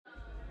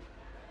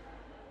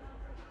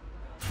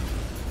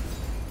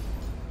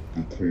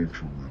the culture in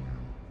you.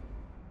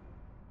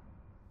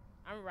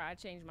 I remember I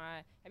changed my.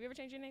 Have you ever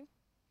changed your name?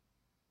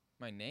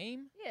 My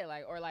name? Yeah,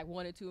 like or like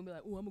wanted to and be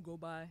like, oh, I'm gonna go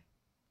by.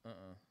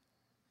 Uh-uh.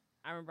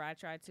 I remember I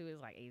tried to. It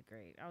was like 8th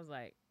grade. I was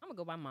like, I'm gonna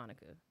go by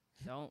Monica.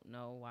 Don't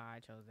know why I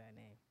chose that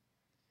name,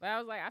 but I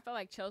was like, I felt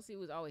like Chelsea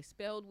was always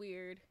spelled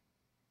weird.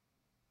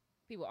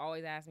 People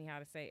always ask me how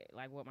to say it,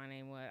 like what my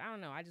name was. I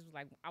don't know. I just was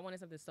like, I wanted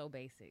something so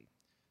basic.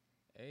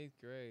 8th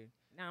grade.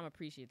 Now I'm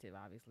appreciative,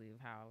 obviously, of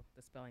how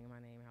the spelling of my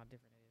name, how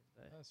different it is.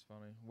 But That's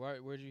funny.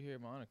 Where'd you hear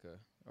Monica?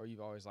 Or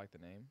you've always liked the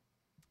name?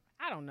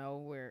 I don't know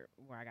where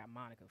I got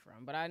Monica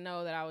from, but I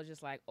know that I was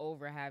just like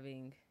over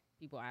having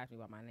people ask me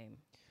about my name.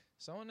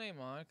 Someone named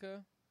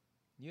Monica,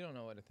 you don't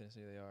know what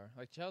ethnicity they are.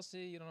 Like Chelsea,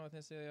 you don't know what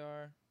ethnicity they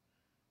are.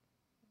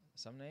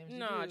 Some names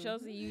No, you do.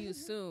 Chelsea, you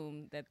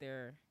assume that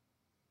they're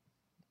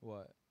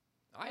What?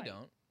 I white.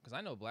 don't. Because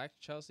I know black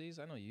Chelseas.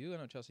 I know you. I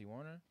know Chelsea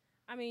Warner.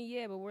 I mean,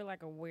 yeah, but we're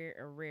like a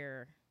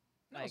rare.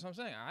 No, Like, that's what I'm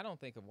saying. I don't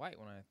think of white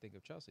when I think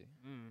of Chelsea.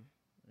 mm,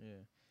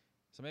 Yeah.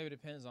 So maybe it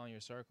depends on your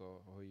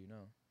circle or who you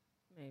know.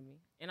 maybe.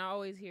 And I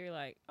always hear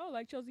like, oh,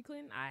 like Chelsea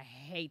Clinton. I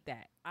hate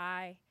that.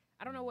 I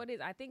don't know what it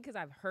is. I think because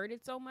I've heard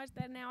it so much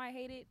that now I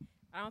hate it.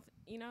 I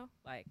don't,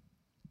 like,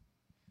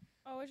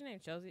 oh, what's your name,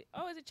 Chelsea?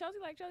 Oh, is it Chelsea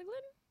like Chelsea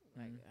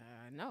Clinton?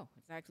 Like, no,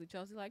 it's actually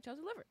Chelsea like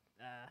Chelsea Liver.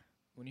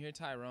 When you hear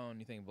Tyrone,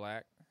 you think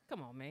black.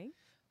 Come on, man.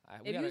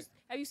 We gotta,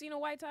 Have you seen a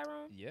white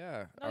Tyrone?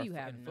 yeah. No, you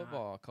have in not.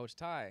 football, Coach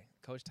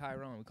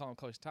Tyrone. We call him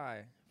Coach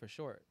Ty for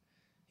short.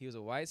 He was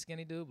a white,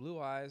 skinny dude, blue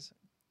eyes,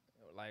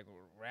 like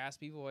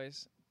raspy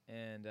voice,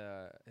 and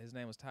his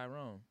name was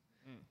Tyrone.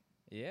 Mm.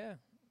 Yeah,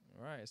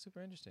 right. It's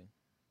super interesting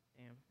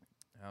Damn.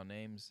 how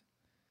names.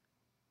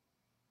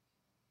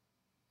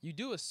 You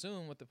do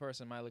assume what the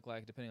person might look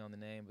like depending on the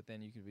name, but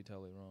then you could be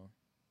totally wrong.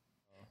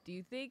 Do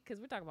you think?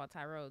 Because we're talking about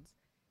Tyrodes.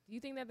 Do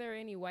you think that there are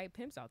any white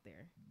pimps out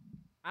there?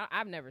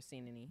 I've never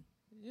seen any.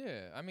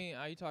 Yeah, I mean,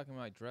 are you talking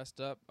about dressed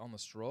up on the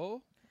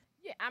stroll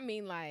Yeah, I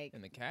mean, like,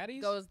 in the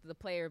caddies? goes to the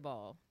player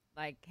ball,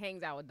 like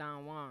hangs out with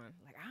Don Juan.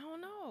 Like, I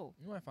don't know.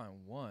 You might find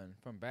one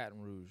from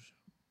Baton Rouge.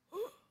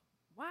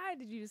 Why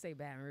did you just say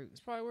Baton Rouge? It's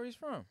probably where he's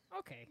from,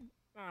 Okay,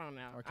 I don't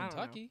know. or I don't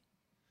know. Kentucky.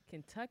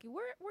 Kentucky.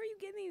 Where are you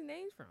getting these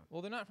names from?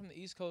 Well, they're not from the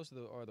East Coast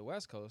or the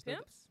West Coast. They're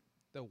Pimps.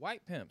 the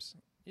white pimps.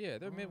 Yeah,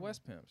 they're Oh.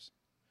 Midwest pimps.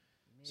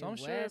 So I'm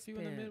sure if you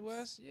in the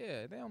Midwest,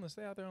 yeah, they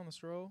out there on the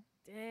stroll.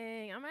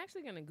 Dang, I'm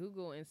actually gonna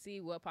Google and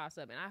see what pops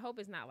up, and I hope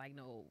it's not like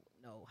no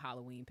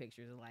Halloween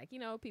pictures of like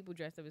people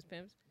dressed up as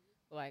pimps,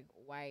 but like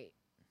white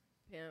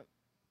pimp,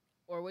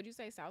 or would you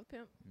say South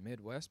pimp?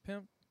 Midwest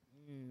pimp.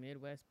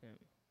 Midwest pimp.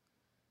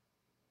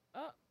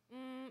 Oh,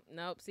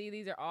 nope. See,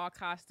 these are all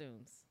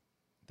costumes.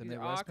 The These are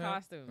Midwest all pimp.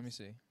 costumes. Let me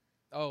see.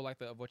 Oh, like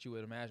of what you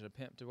would imagine a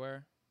pimp to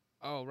wear.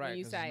 Oh, right. When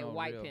you 'cause there's say no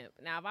white real- pimp.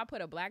 Now, if I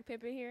put a black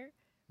pimp in here,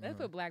 let's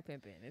put black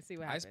pimp in and see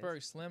what happens.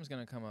 Iceberg Slim's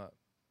gonna come up.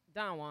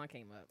 Don Juan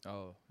came up.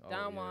 Oh, Don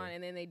yeah. Juan,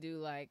 and then they do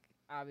like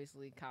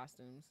obviously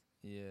costumes.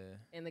 Yeah.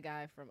 And the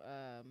guy from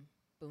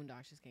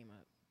Boondocks just came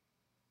up.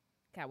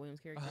 Cat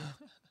Williams' character.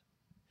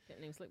 That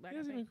name Slickback. It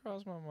doesn't even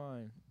cross my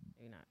mind.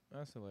 Maybe not.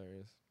 That's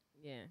hilarious.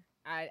 Yeah,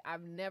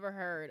 I've never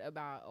heard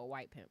about a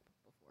white pimp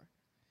before,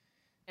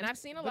 and I've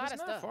seen a lot of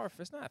stuff.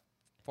 It's not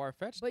far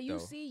fetched. But you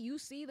though.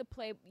 see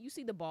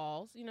the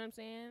balls. You know what I'm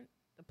saying?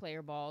 The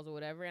player balls or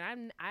whatever.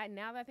 And I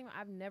now that I think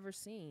I've never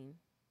seen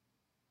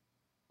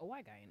a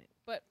white guy in it.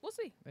 But we'll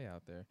see. They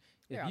out there.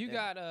 They're If out you there.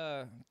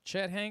 got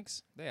Chet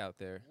Hanks, they out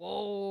there.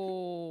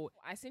 Whoa!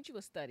 I sent you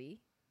a study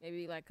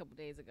maybe like a couple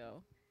days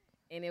ago,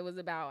 and it was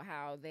about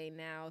how they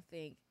now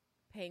think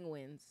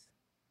penguins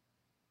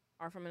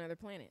are from another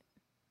planet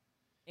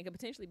and could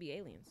potentially be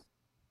aliens.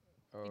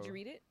 Did you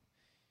read it?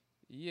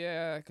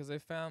 Yeah, because they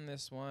found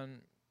this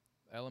one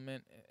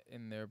element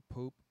in their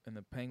poop, in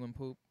the penguin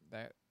poop,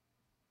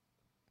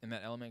 and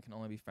that element can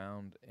only be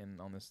found in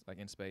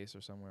space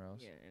or somewhere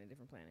else. Yeah, in a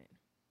different planet.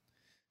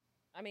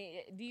 I mean,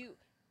 do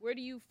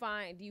you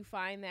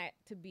find that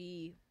to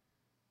be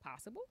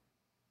possible?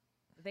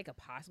 That they could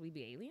possibly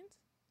be aliens?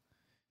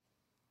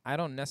 I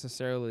don't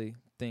necessarily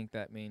think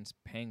that means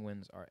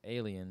penguins are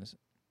aliens.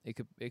 It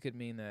could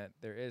mean that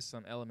there is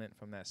some element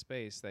from that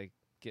space that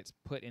gets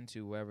put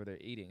into wherever they're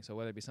eating. So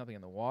whether it be something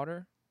in the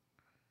water,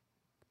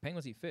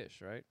 penguins eat fish,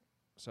 right?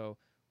 So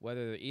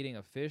whether they're eating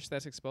a fish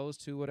that's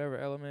exposed to whatever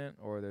element,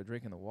 or they're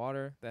drinking the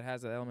water that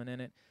has that element in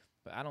it,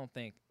 but I don't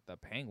think the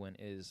penguin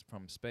is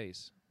from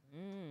space.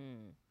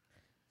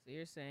 So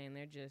you're saying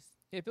they're just...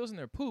 If it was in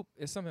their poop,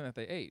 it's something that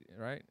they ate,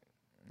 right?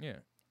 Yeah.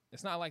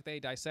 It's not like they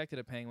dissected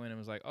a penguin and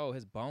was like, oh,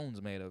 his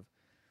bone's made of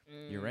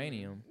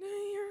uranium.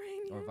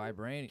 Uranium. Or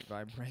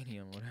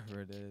vibranium,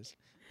 whatever it is.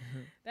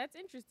 That's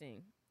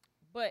interesting.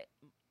 But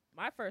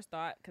my first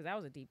thought, because that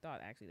was a deep thought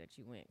actually that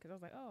you went, because I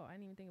was like, oh, I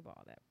didn't even think about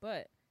all that.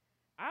 But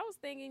I was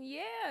thinking,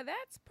 yeah,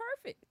 that's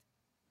perfect.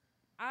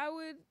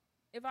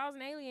 If I was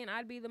an alien,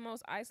 I'd be the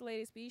most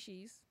isolated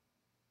species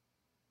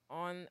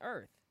on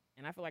Earth.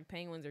 And I feel like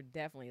penguins are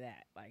definitely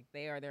that. Like,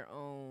 they have their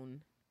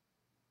own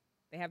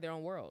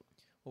world.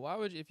 Well, why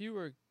would you, if you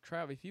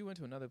went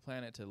to another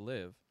planet to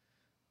live,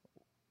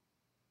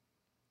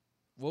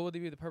 what would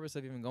be the purpose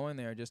of even going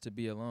there, just to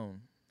be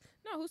alone?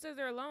 No, who says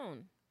they're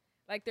alone?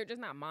 Like, they're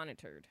just not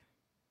monitored.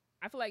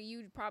 I feel like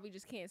you probably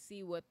just can't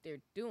see what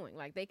they're doing.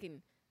 Like, they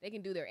can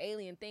do their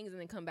alien things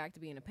and then come back to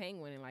being a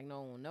penguin and, like,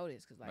 no one will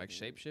notice. Cause, Like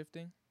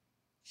shape-shifting?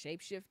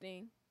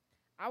 Shape-shifting.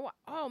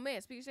 Oh,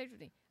 man, speaking of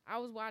shape-shifting, I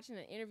was watching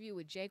an interview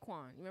with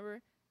Jaquan. You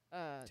remember?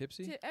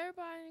 Tipsy?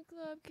 Everybody in the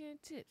club can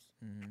tips.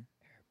 Mm-hmm. Everybody.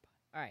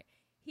 All right.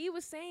 He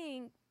was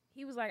saying,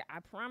 he was like, I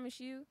promise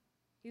you.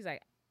 He's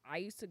like, I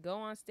used to go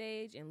on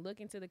stage and look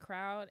into the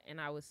crowd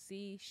and I would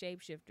see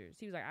shapeshifters.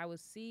 He was like, I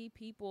would see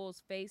people's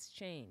face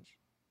change.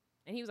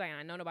 And he was like,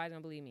 I know nobody's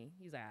gonna believe me.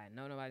 He's like, I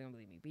know nobody's gonna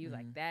believe me. But he was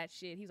like, that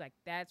shit. He was like,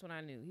 that's when I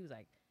knew. He was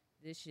like,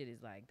 this shit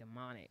is like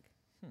demonic.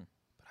 But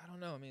I don't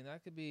know. I mean,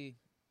 that could be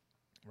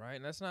right.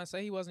 And let's not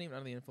say he wasn't even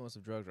under the influence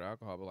of drugs or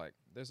alcohol, but like,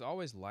 there's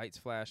always lights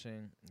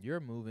flashing. You're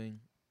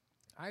moving.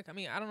 I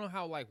mean, I don't know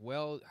how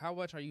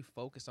much are you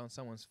focused on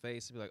someone's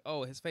face to be like,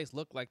 oh, his face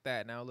looked like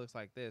that, now it looks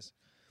like this.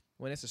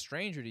 When it's a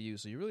stranger to you,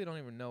 so you really don't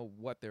even know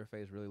what their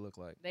face really looked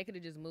like. They could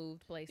have just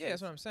moved places. Yeah,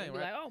 that's what I'm saying,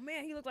 right? Like, oh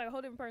man, he looked like a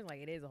whole different person. Like,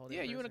 it is a whole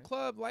different person. Yeah, you in a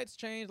club, lights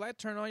change, light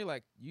turn on, you're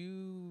like,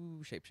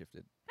 you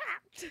shapeshifted.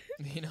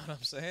 You know what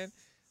I'm saying?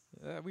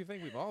 We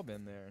think we've all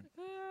been there.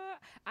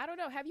 I don't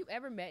know. Have you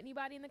ever met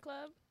anybody in the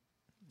club?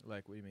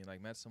 Like, what do you mean?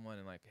 Like, met someone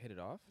and like hit it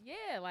off?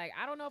 Yeah, like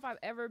I don't know if I've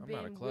ever I'm been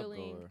not a club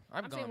willing. goer.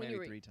 I've gone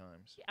maybe 3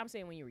 times. I'm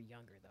saying when you were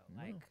younger though.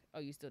 No. Like, oh,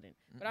 you still didn't.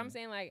 But I'm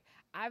saying like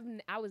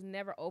I was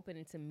never open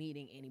into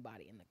meeting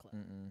anybody in the club.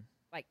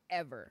 Like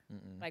ever.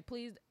 Like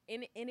please,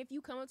 and if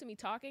you come up to me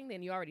talking,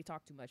 then you already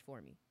talked too much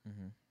for me.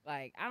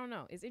 Like I don't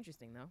know. It's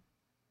interesting though.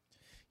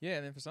 Yeah,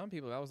 and then for some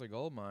people that was a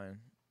gold mine.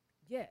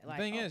 Yeah, The like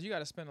thing is, you got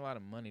to spend a lot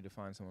of money to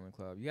find someone in the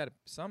club. You got to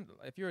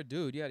if you're a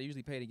dude, you got to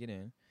usually pay to get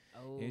in.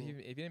 Oh. If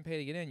you didn't pay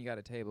to get in, you got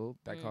a table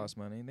that costs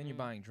money. And then you're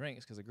buying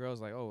drinks because the girl's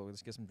like, oh,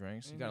 let's get some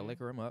drinks. You got to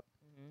liquor them up.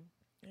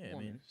 Yeah, I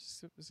mean,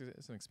 it's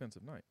an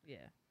expensive night. Yeah.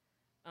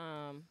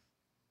 And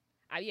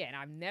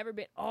I've never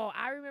been. Oh,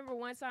 I remember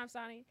one time,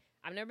 Sonny.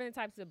 I've never been the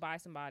type to buy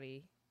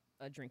somebody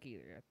a drink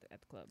either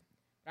at the club.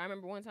 But I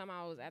remember one time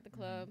I was at the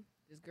club.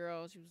 This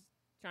girl, she was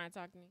trying to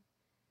talk to me.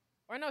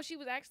 Or no, she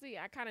was actually,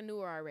 I kind of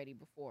knew her already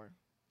before.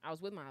 I was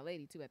with my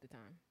lady too at the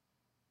time.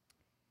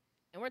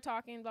 And we're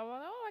talking, blah, blah,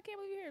 blah. Oh, I can't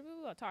believe you're here. Blah,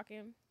 blah, blah,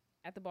 talking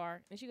at the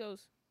bar. And she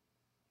goes,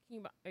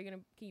 can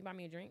you buy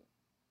me a drink?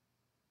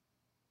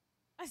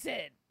 I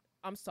said,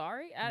 I'm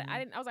sorry. I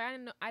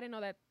didn't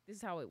know that this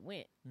is how it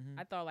went.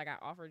 I thought like I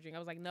offered a drink. I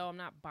was like, no, I'm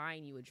not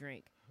buying you a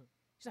drink.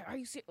 She's like, are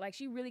you serious? Like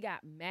she really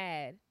got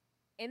mad.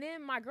 And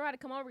then my girl had to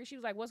come over and she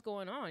was like, what's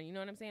going on? You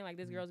know what I'm saying? Like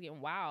this girl's getting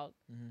wild.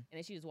 And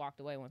then she just walked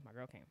away once my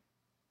girl came.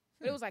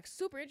 But it was like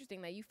super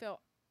interesting that you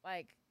felt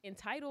like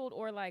entitled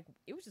or like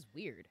it was just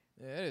weird.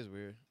 Yeah, it is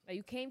weird. Like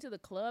you came to the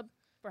club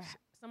for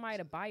somebody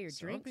to buy your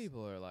drinks. Some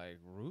people are like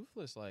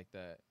ruthless like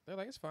that. They're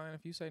like, it's fine.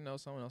 If you say no,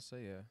 someone else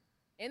say yeah.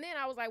 And then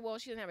I was like, well,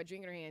 she doesn't have a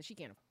drink in her hand. She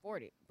can't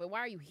afford it. But why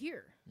are you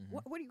here?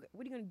 What are you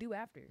going to do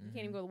after? You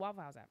can't even go to the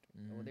Waffle House after.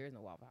 Well, there is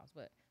no Waffle House,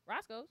 but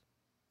Roscoe's.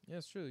 Yeah,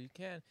 it's true. You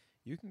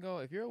can go,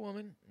 if you're a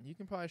woman, you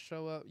can probably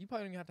show up. You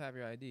probably don't even have to have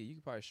your ID. You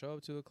can probably show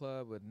up to a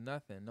club with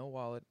nothing, no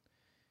wallet,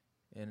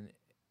 and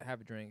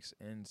have drinks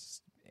and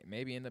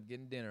maybe end up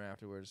getting dinner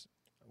afterwards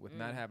with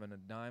not having a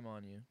dime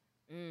on you,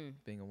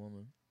 being a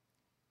woman.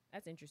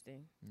 That's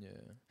interesting.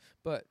 Yeah.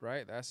 But,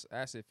 right, that's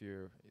if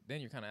you're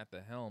kind of at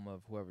the helm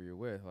of whoever you're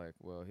with. Like,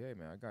 well, hey,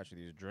 man, I got you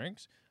these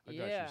drinks. I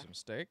got you some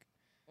steak.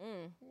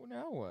 Well,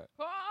 now what?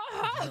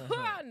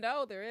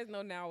 No, there is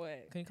no now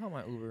what. Can you call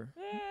my Uber?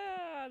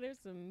 There's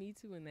some Me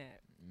Too in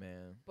that.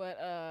 Man.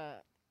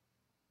 But,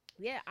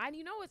 yeah,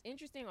 you know what's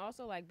interesting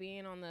also, like,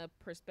 being on the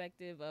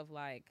perspective of,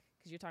 like,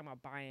 because you're talking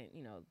about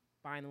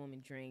buying the woman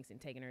drinks and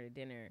taking her to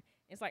dinner.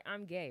 It's like,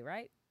 I'm gay,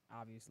 right?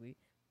 Obviously.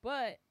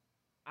 But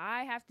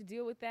I have to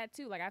deal with that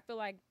too. Like I feel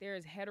like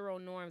there's hetero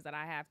norms that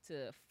I have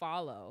to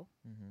follow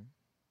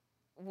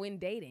when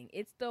dating.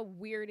 It's the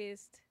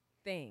weirdest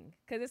thing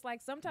because it's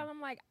like sometimes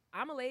I'm like,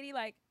 I'm a lady,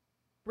 like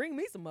bring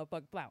me some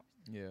motherfucking flowers.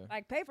 Yeah.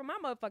 Like pay for my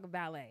motherfucking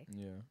ballet.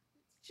 Yeah.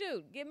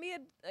 Shoot, give me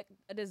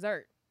a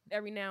dessert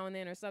every now and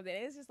then or something.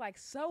 It's just like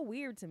so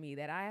weird to me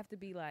that I have to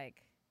be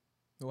like.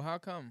 Well, how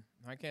come?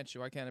 Why can't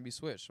it be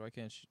switched? Why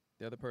can't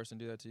the other person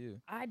do that to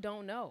you? I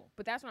don't know.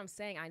 But that's what I'm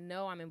saying. I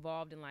know I'm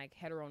involved in, like,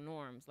 hetero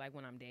norms, like,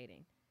 when I'm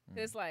dating.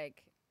 It's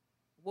like,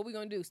 what we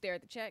going to do? Stare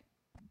at the check?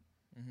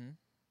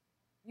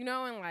 You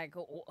know? And, like,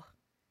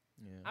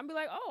 I'll be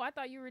like, oh, I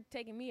thought you were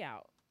taking me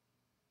out.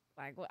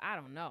 Like, well, I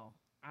don't know.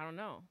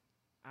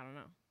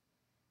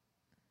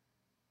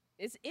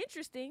 It's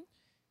interesting.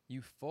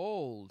 You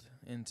fold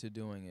into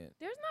doing it.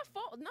 There's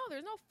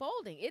no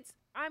folding.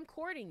 I'm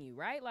courting you,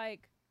 right?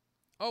 Like.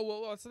 Oh,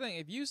 well, that's the thing.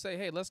 If you say,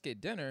 hey, let's get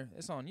dinner,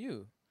 it's on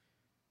you.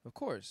 Of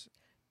course.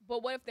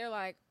 But what if they're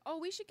like, oh,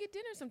 we should get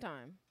dinner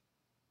sometime?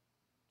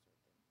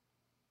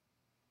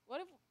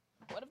 What if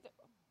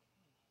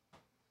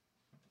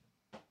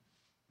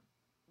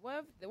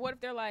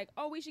they're like,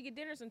 oh, we should get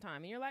dinner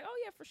sometime? And you're like, oh,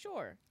 yeah, for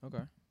sure.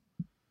 Okay.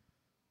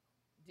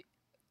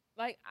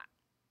 Like,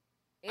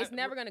 it's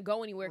never going to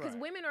go anywhere. Because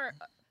women are,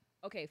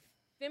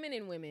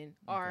 feminine women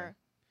are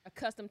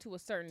accustomed to a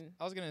certain.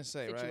 I was gonna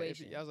say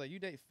situation. right. I was like, you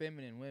date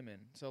feminine women,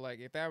 so like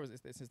if that was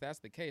since that's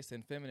the case,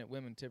 then feminine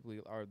women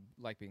typically are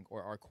like being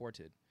or are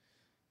courted.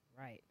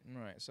 Right.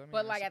 Right. So I mean,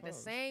 But I like at the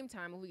suppose. same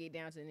time, if we get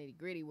down to the nitty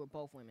gritty, we're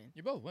both women,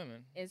 You're both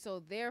women. and so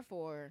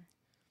therefore,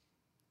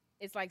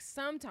 it's like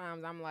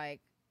sometimes I'm like,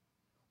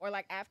 or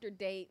like after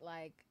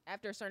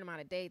a certain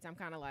amount of dates, I'm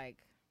kind of like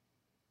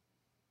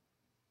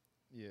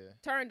Yeah.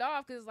 turned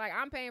off because like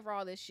I'm paying for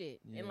all this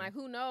shit, and Yeah. like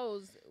who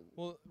knows?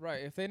 Well,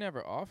 right. If they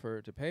never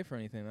offer to pay for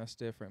anything, that's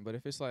different. But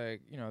if it's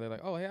like, they're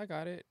like, oh, hey, I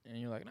got it. And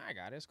you're like, nah, I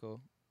got it. It's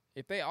cool.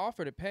 If they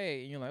offer to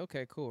pay and you're like,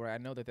 okay, cool, right? I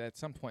know that at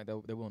some point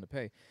they're willing to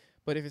pay.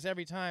 But if it's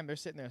every time they're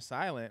sitting there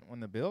silent when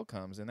the bill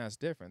comes, then that's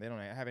different. They don't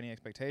have any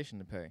expectation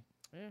to pay.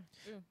 Yeah.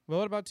 Well,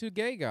 what about two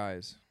gay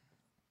guys?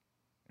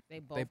 They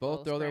They both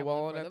both throw their scrambling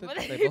wallet for at the.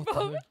 money. They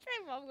both.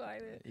 They both go like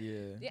this.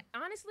 Yeah. Yeah,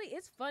 honestly,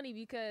 it's funny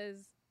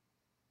because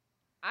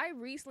I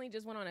recently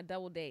just went on a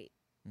double date,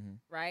 Mhm.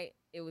 right?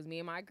 It was me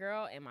and my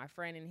girl and my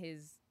friend and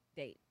his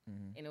date,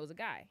 Mhm. and it was a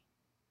guy.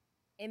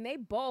 And they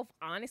both,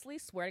 honestly,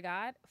 swear to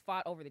God,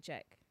 fought over the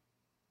check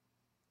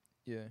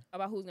Yeah.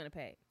 about who's going to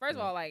pay. First of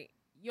Yeah. all, like,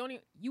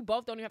 you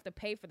both don't even have to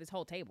pay for this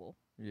whole table.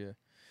 Yeah.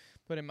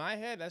 But in my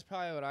head, that's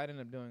probably what I'd end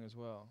up doing as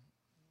well.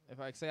 If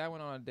I say I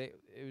went on a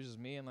date, it was just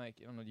me and like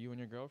you and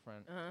your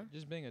girlfriend, Uh-huh.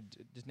 just being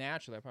just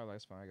naturally, I probably like,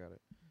 it's fine, I got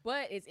it.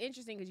 But it's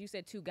interesting because you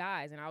said two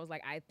guys, and I was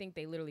like, I think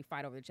they literally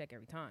fight over the check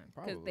every time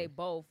because Probably. they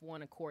both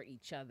want to court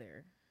each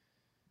other.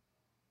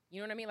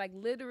 You know what I mean? Like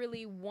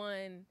literally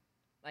one,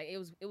 like it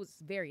was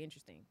very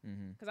interesting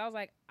Mm-hmm. because I was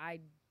like, I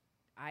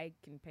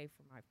can pay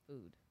for my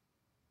food.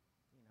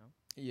 You know,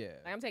 Yeah.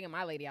 like I'm taking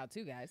my lady out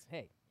too, guys.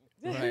 Hey.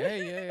 Right.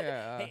 Hey,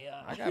 yeah. Hey,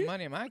 I got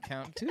money in my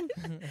account too.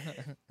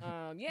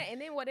 Yeah, and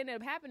then what ended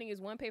up happening is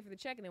one paid for the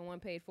check and then one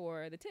paid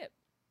for the tip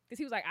because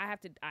he was like, I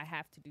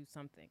have to do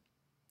something.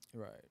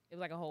 Right. It was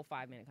like a whole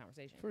 5-minute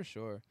conversation. For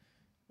sure.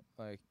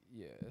 Like,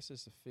 yeah, it's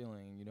just a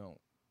feeling you don't.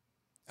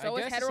 So I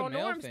it's guess a hetero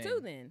male norms thing. too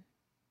then.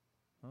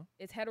 Huh?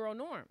 It's hetero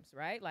norms,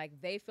 right? Like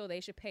they feel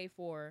they should pay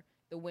for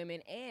the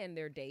women and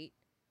their date,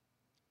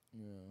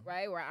 Yeah.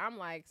 right? Where I'm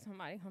like,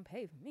 somebody come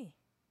pay for me.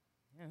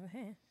 You know what I'm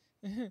saying?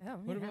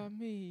 What about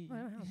me? What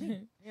about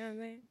me? You know what I'm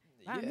saying?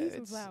 Buy Yeah, me some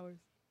it's- flowers.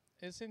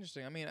 It's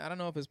interesting. I mean, I don't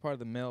know if it's part of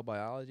the male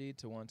biology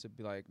to want to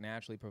be like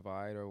naturally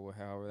provide or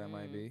however that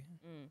might be.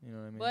 You know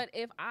what I mean? But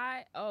if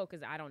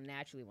because I don't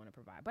naturally want to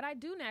provide, but I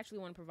do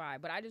naturally want to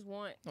provide, but I just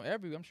want. no,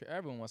 I'm sure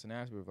everyone wants to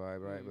naturally provide,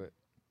 right? Mm. But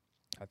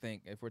I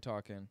think if we're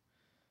talking,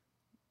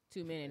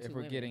 2 men and if 2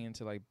 we're women. getting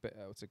into like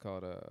what's it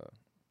called?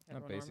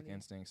 Not basic Heteronormity?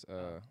 instincts.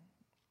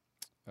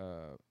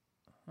 Oh.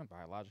 Not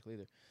biological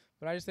either.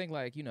 But I just think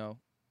like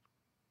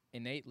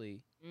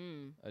innately,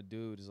 Mm. a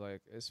dude is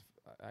like,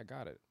 I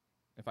got it.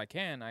 If I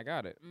can, I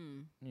got it.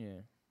 Mm.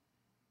 Yeah.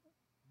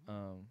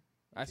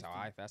 That's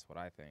what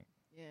I think.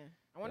 Yeah.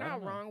 I wonder I how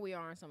don't know. wrong we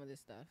are on some of this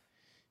stuff.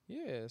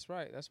 Yeah, that's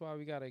right. That's why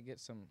we gotta get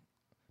some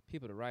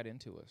people to write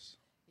into us.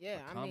 Yeah,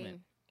 Or I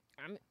comment.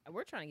 mean,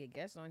 we're trying to get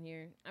guests on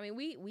here. I mean,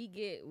 we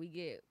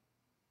get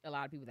a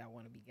lot of people that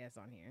want to be guests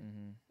on here.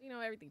 Mm-hmm. You know,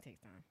 everything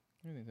takes time,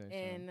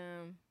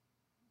 and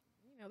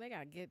they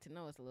gotta get to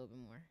know us a little bit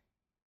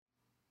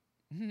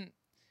more.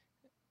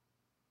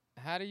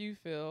 How do you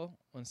feel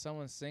when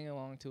someone's singing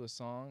along to a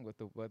song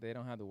but they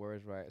don't have the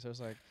words right? So it's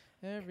like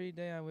every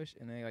day I wish,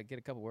 and they like get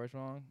a couple words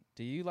wrong.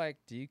 Do you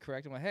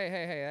correct them like, hey,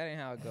 that ain't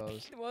how it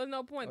goes? Well, there's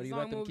no point. Or The do you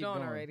let song them moved keep on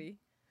going? already.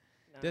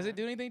 Does Nah. it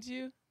do anything to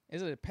you?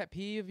 Is it a pet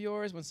peeve of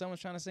yours when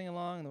someone's trying to sing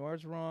along and the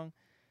words are wrong?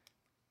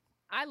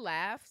 I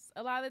laugh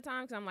a lot of the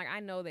time because I'm like, I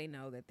know they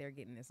know that they're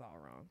getting this all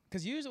wrong.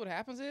 Because usually what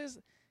happens is,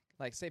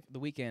 like, say the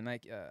weekend,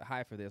 like,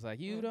 hi for this, like,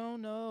 you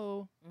don't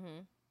know. Mm-hmm.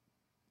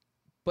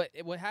 But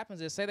what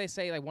happens is, say they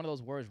say like one of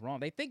those words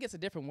wrong. They think it's a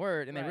different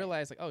word, and Right. they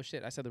realize like, oh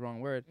shit, I said the wrong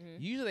word. Mhm.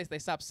 Usually they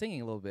stop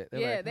singing a little bit. They're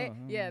Yeah,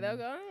 like, they'll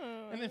go,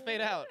 "Oh." and then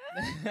fade out.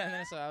 And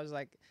then so I was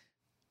like,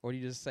 or do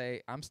you just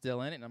say, I'm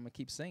still in it, and I'm gonna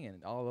keep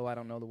singing, although I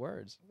don't know the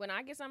words. When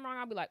I get something wrong,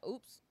 I'll be like,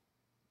 oops.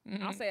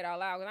 Mm-hmm. I'll say it out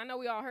loud because I know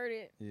we all heard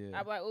it. Yeah.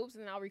 I'll be like, oops,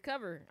 and then I'll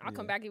recover. I'll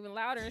come Yeah. back even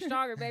louder and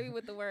stronger, baby,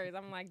 with the words.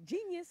 I'm like,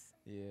 genius.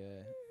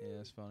 Yeah,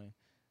 that's funny.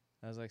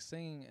 I was like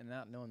singing and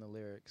not knowing the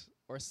lyrics,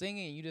 or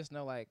singing and you just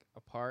know like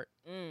a part.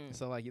 Mm.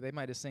 So like they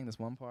might just sing this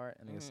one part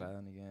and then get Mhm.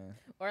 silent again.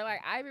 Or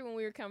like Ivy, when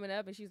we were coming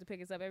up and she used to pick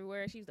us up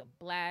everywhere, she used to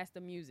blast the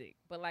music.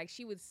 But like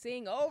she would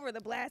sing over the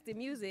blasted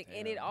music and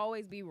it'd Yeah.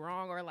 always be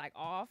wrong or like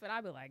off. And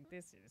I'd be like,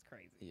 this shit is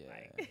crazy. Yeah.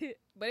 Like,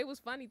 but it was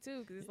funny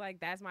too because it's like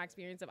that's my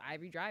experience of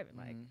Ivy driving.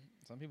 Like, Mhm.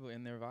 Some people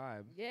in their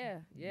vibe. yeah,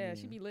 she Yeah.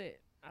 be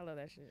lit. I love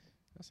that shit.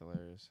 That's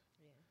hilarious.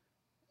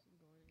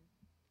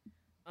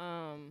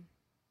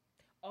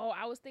 Oh,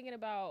 I was thinking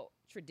about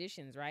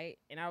traditions, right?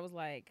 And I was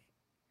like,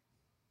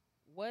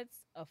 what's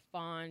a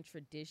fond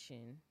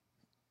tradition,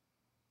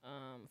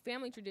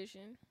 family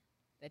tradition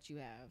that you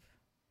have?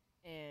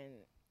 And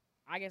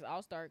I guess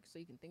I'll start so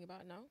you can think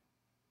about it. No?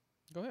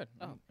 Go ahead.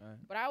 Oh.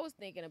 But I was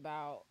thinking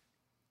about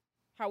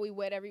how we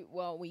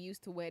we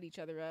used to wed each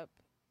other up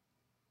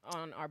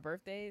on our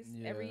birthdays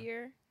every Yeah.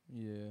 year.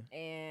 Yeah.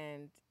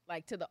 And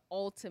like to the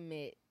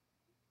ultimate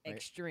Like,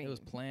 extreme. it was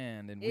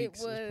planned in It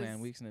weeks. It was was-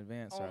 planned weeks in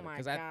advance. oh my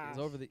Because it was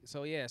over gosh. the.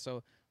 So yeah.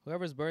 So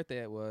whoever's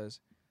birthday it was,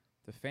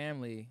 the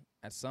family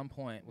at some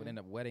point would end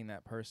up wedding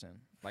that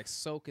person, like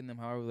soaking them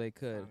however they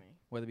could, Funny.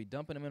 whether it be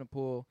dumping them in a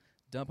pool,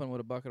 dumping them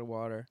with a bucket of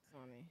water,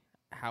 Funny.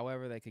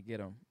 however they could get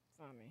them.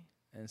 Funny.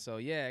 And so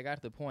yeah, it got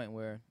to the point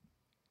where,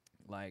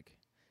 like,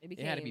 It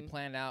it had to be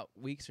planned out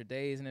weeks or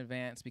days in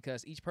advance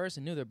because each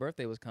person knew their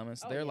birthday was coming.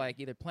 So Oh, they're yeah. like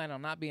either planning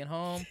on not being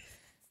home.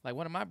 Like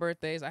one of my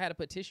birthdays, I had to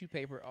put tissue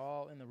paper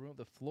all in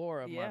the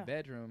floor of my Yeah.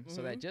 bedroom,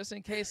 so that just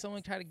in case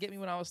someone tried to get me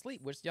when I was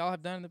asleep, which y'all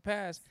have done in the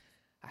past,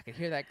 I could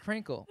hear that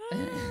crinkle. Oh,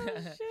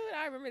 shoot,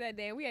 I remember that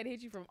day. And we had to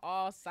hit you from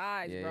all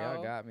sides, Yeah, bro.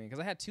 y'all got me because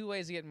I had 2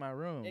 ways to get in my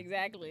room.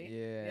 Exactly.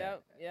 Yeah.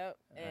 Yep.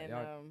 And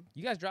y'all-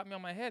 You guys dropped me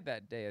on my head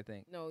that day, I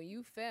think. no,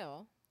 you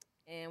fell,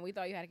 and we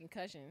thought you had a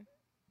concussion.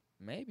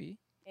 Maybe.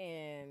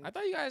 And I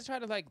thought you guys tried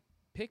to like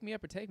pick me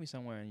up or take me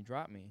somewhere, and you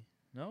dropped me.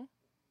 No.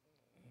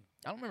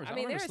 I don't remember. I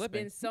mean, remember there's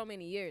slipping. been so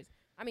many years.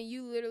 I mean,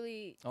 you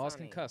literally. I was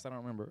Sonny. concussed. I don't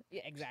remember.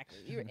 Yeah, exactly.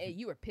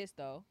 You were pissed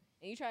though,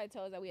 and you tried to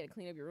tell us that we had to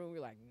clean up your room. We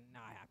were like,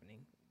 not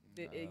happening.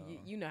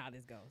 You know how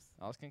this goes.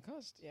 I was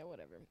concussed. Yeah,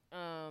 whatever.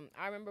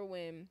 I remember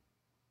when,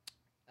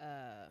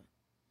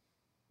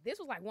 this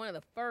was like one of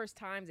the first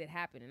times it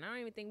happened, and I don't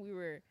even think we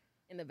were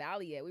in the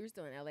Valley yet. We were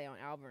still in LA on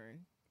Alvern,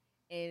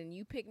 and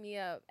you picked me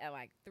up at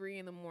like 3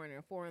 in the morning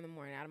or 4 in the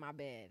morning out of my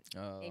bed,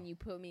 and you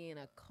put me in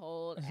a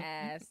cold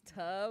ass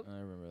tub. I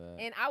remember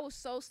that. And I was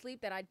so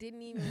asleep that I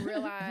didn't even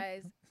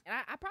realize, and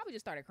I probably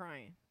just started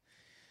crying.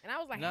 And I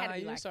was like, Nah, had to be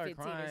you like started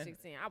 15 or crying.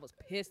 16. I was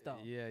pissed though.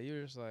 Yeah, you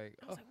were just like,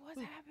 I was like, what's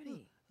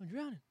happening? I'm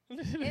drowning.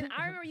 And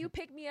I remember you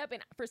picked me up,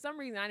 and for some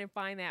reason I didn't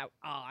find that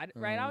odd,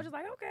 right? I was just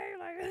like, okay,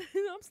 like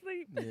I'm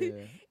asleep.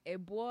 Yeah.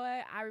 And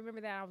boy, I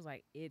remember that I was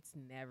like, it's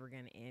never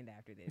gonna end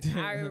after this.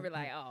 I remember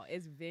like, oh,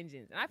 it's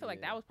vengeance, and I feel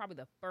like that was probably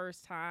the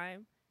first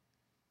time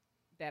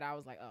that I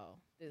was like, oh,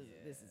 this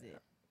is it.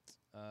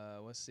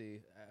 Let's see,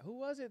 who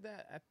was it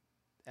that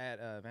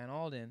at Van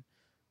Alden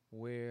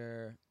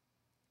where?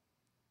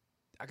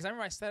 Because I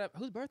remember I set up.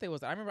 Whose birthday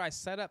was it? I remember I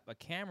set up a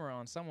camera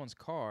on someone's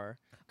car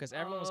because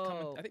everyone was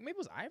coming. I think maybe it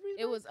was Ivory's.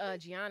 It was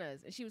Gianna's,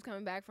 and she was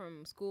coming back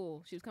from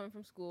school. She was coming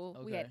from school.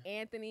 We had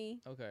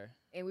Anthony. Okay.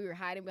 And we were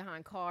hiding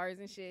behind cars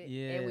and shit.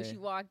 Yeah. And when she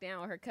walked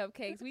down with her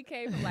cupcakes, we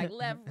came from like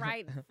left,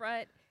 right, and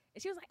front.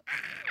 And she was like,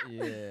 ah!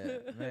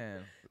 Yeah,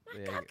 man. My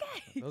Yeah,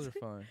 cupcakes. those are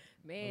fun.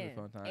 Man. Those are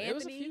fun times. Anthony, It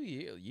was a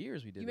few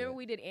years we did. You remember that.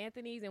 we did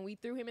Anthony's and we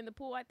threw him in the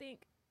pool, I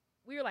think?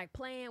 We were like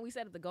playing. We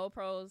set up the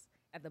GoPros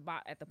at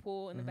the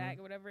pool in the back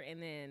or whatever.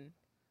 And then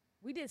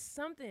we did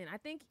something. I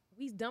think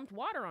we dumped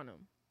water on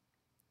him.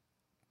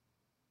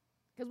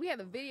 Because we had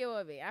the video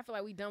of it. I feel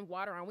like we dumped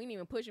water on him. We didn't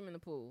even push him in the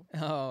pool.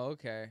 Oh,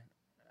 okay.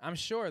 I'm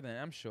sure then.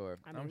 I'm sure.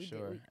 I mean, I'm we did-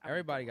 sure. we- I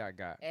Everybody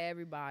got.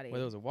 Everybody.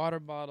 Whether it was a water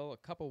bottle, a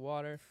cup of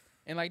water.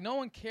 And, like, no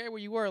one cared where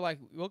you were. Like,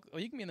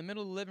 you can be in the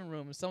middle of the living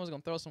room and someone's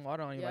going to throw some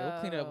water on you. Like, we'll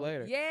clean it up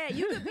later. Yeah,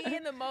 you could be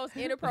in the most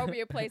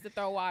inappropriate place to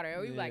throw water.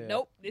 And we be like,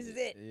 nope, this is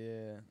it.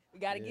 Yeah. We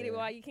got to get it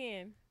while you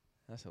can.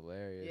 That's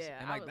hilarious. Yeah,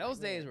 And, I like, was those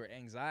like, days man. were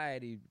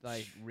anxiety,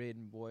 like,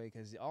 ridden, boy.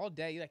 Because all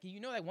day, like, you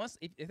know, like, once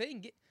if they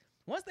didn't get...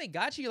 Once they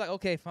got you, you're like,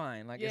 okay,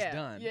 fine. Like, it's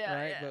done. Yeah,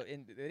 right? yeah. But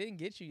they didn't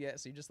get you yet,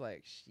 so you're just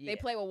like, shit. They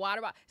play with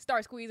water bottles,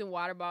 start squeezing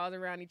water bottles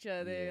around each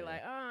other. Yeah.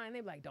 Like, and they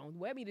be like, don't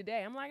wet me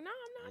today. I'm like, no,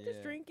 I'm not.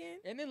 Just drinking.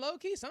 And then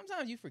low-key,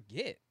 sometimes you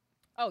forget.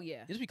 Oh,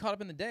 yeah. You just be caught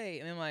up in the day,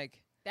 and then,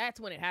 like...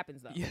 That's when it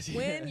happens, though. Yes,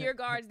 when yeah. your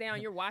guard's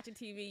down, you're watching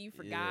TV, you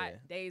forgot, Yeah.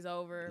 day's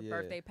over, Yeah.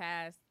 birthday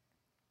passed.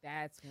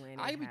 That's when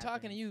I could be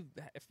talking to you.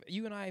 If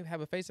you and I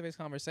have a face-to-face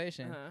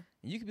conversation,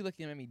 and you could be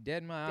looking at me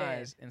dead in my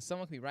eyes, and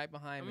someone could be right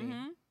behind me,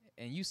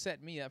 and you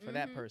set me up for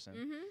that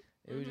person.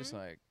 It was just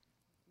like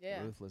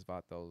ruthless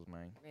vatos,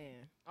 man. Man,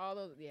 all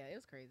those, it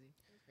was crazy.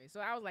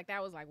 So I was like,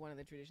 that was like one of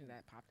the traditions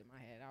that popped in my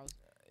head. I was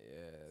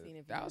seeing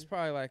if that was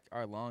probably like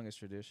our longest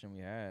tradition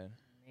we had.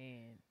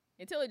 Man,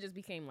 until it just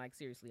became like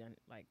seriously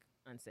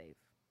unsafe,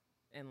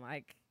 and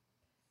like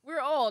we're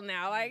old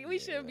now. Like we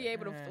shouldn't be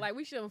able to like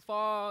we shouldn't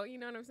fall. You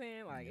know what I'm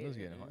saying? Like it was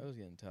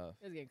getting tough.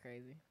 It was getting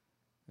crazy.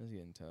 It was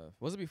getting tough.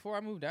 Was it before I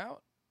moved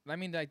out? I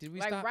mean, like, did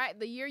we like stop? Right,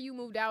 the year you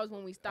moved out was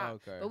when we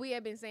stopped. Okay. But we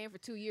had been saying for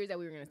 2 years that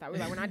we were gonna stop. We were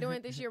like, we're not doing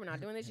it this year. We're not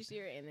doing this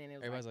year. And then it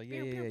was Everybody's like, pew,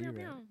 yeah, pew, yeah, pew, you're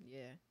pew. right.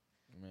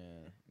 Yeah.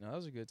 Man, no,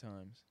 those are good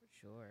times. For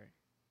sure.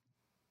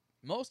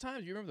 Most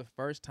times, you remember the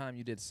first time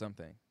you did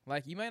something.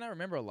 Like, you may not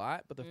remember a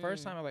lot, but the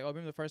first time, I'm like, oh,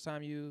 remember the first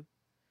time you...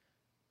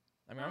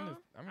 I mean,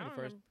 I remember the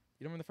first...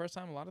 You don't remember the first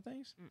time a lot of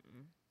things?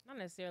 Mm-mm. Not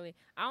necessarily.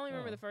 I only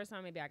remember the first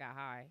time maybe I got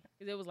high.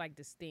 Because it was, like,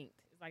 distinct.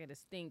 It's like a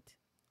distinct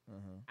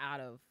out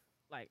of...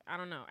 Like, I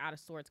don't know, out of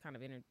sorts kind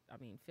of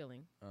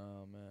feeling.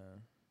 Oh,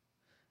 man.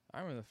 I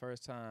remember the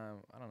first time,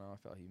 I don't know, I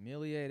felt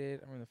humiliated.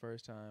 I remember the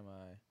first time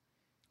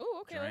I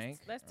okay,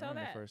 drank. let's tell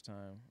that. The first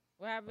time.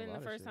 What happened lot the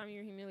of first shit. time you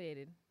were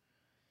humiliated?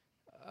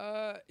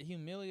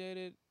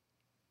 Humiliated,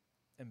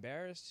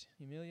 embarrassed,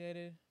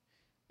 humiliated.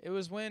 It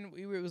was when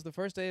it was the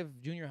first day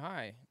of junior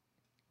high.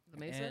 The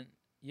Mesa? And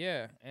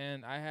yeah,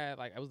 and I had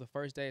it was the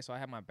first day, so I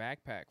had my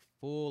backpack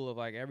full of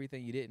like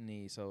everything you didn't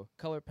need. So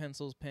colored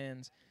pencils,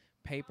 pens,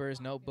 papers,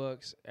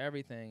 notebooks,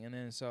 everything. And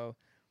then so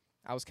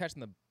I was catching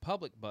the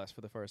public bus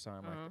for the first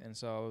time, Uh-huh. and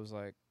so I was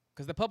like,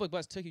 because the public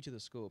bus took you to the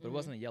school, but it Mhm.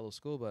 wasn't a yellow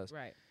school bus.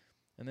 Right.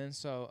 And then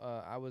so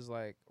I was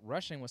like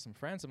rushing with some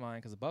friends of mine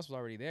because the bus was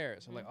already there.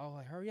 So like, oh,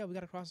 like hurry up, we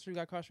gotta cross the street. We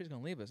gotta cross the street. It's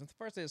gonna leave us. It's the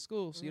first day of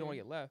school, so you don't want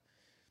to get left.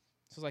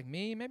 So it's like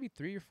me, maybe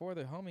 3 or 4 of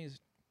the homies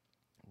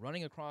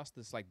running across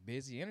this like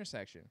busy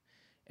intersection.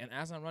 And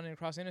as I'm running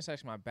across the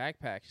intersection, my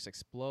backpack just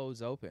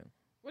explodes open.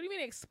 What do you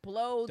mean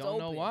explodes Don't open?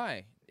 know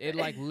why. It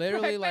like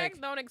literally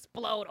like don't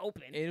explode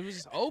open. it was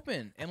just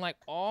open, and like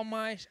all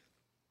my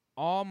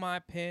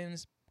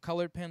pens,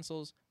 colored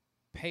pencils,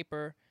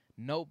 paper,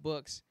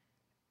 notebooks,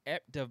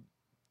 the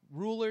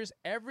rulers,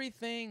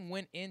 everything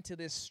went into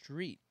this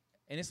street.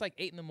 And it's like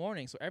 8 in the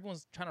morning, so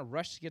everyone's trying to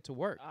rush to get to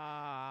work.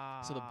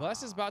 So the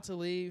bus is about to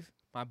leave.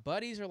 My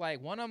buddies are like,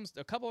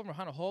 a couple of them are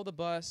trying to hold the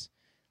bus.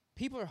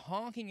 People are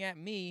honking at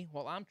me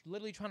while I'm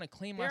literally trying to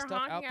clean my stuff out.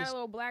 They're honking at a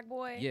little black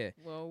boy? Yeah.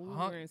 Well, we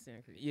were in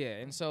Santa Cruz. Yeah,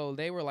 and so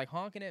they were like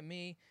honking at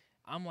me.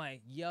 I'm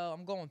like, yo,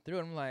 I'm going through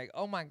it. I'm like,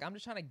 oh my God, I'm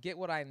just trying to get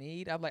what I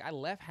need. I'm like, I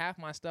left half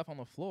my stuff on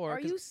the floor.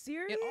 Are you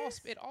serious?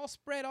 It all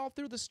spread all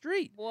through the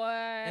street. Boy.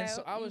 And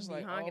so I was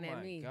like, oh honking at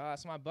my me. God.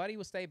 So my buddy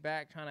would stay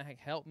back trying to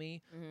help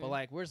me. Mhm. But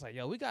like, we're just like,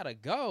 yo, we got to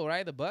go,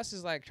 right? The bus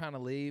is like trying to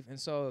leave. And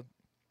so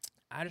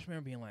I just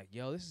remember being like,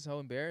 yo, this is so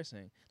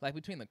embarrassing. Like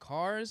between the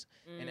cars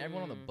and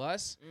everyone on the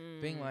bus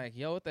being like,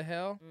 yo, what the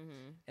hell?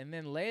 Mhm. And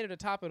then later to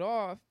top it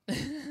off,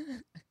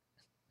 it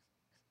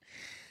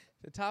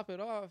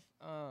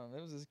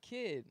was this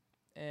kid.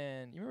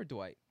 And you remember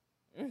Dwight?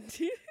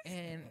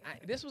 And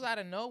this was out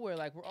of nowhere.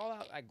 Like we're all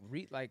out, like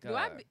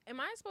Am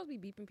I supposed to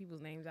be beeping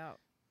people's names out?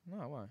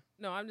 No, why?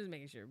 No, I'm just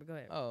making sure. But go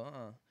ahead.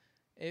 Oh,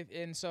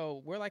 and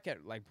so we're like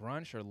at like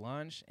brunch or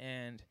lunch,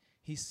 and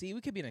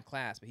we could be in a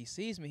class, but he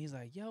sees me. He's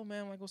like, "Yo,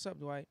 man, I'm like, what's up,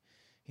 Dwight?"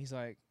 He's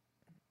like,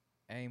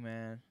 "Hey,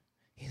 man."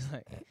 He's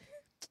like,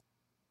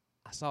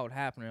 "I saw what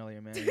happened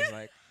earlier, man." He's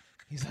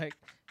like,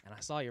 "And I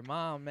saw your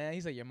mom, man."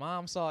 He's like, "Your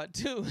mom saw it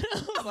too."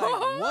 I was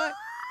like, "What?"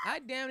 I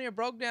damn near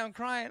broke down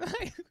crying.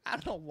 Like, I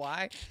don't know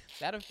why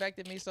that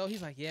affected me. So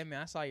he's like, "Yeah,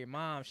 man, I saw your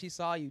mom. She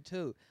saw you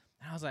too."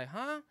 And I was like,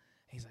 "Huh?"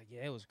 He's like,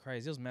 "Yeah, it was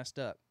crazy. It was messed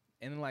up."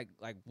 And then like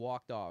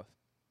walked off.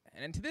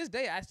 And to this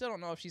day, I still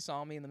don't know if she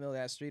saw me in the middle of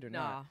that street or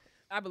not.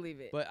 I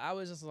believe it. But I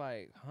was just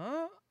like,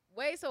 huh?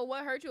 Wait, so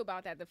what hurt you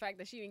about that? The fact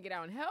that she didn't get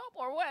out and help,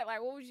 or what?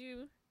 Like, what was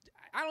you?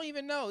 I don't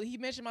even know. He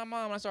mentioned my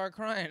mom, and I started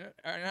crying,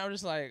 and I was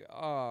just like,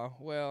 oh,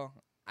 well.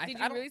 Did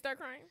you really start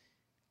crying?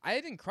 I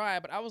didn't cry,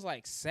 but I was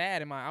like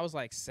sad. I was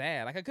like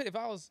sad. Like I could,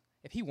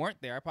 if he weren't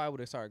there, I probably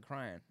would have started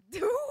crying.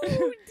 Dude,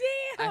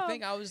 damn. I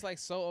think I was like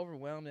so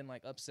overwhelmed and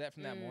like upset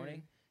from that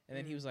morning. And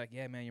then he was like,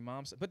 yeah, man, your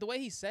mom. But the way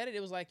he said it, it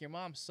was like your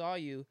mom saw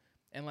you.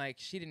 And like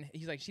she didn't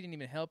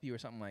even help you or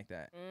something like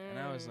that. And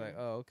I was like,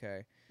 oh,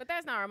 okay. But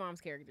that's not our mom's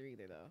character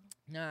either, though.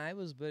 Nah, it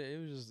was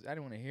just I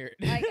didn't want to hear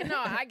it. Like, no,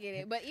 I get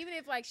it. But even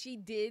if like she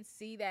did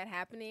see that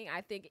happening,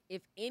 I think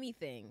if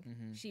anything,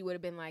 she would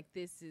have been like,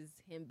 this is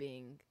him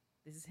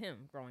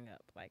growing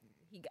up. Like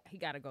he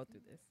got to go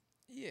through this.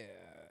 Yeah.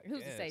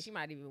 Who's to say she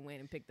might even went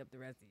and picked up the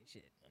rest of the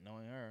shit.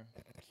 Knowing her.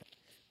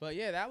 But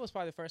yeah, that was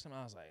probably the first time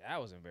I was like,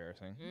 that was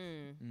embarrassing.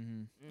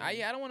 I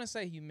don't want to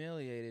say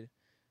humiliated.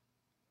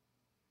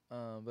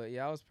 But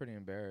yeah, I was pretty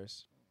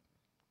embarrassed.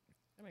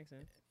 That makes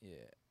sense.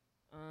 Yeah.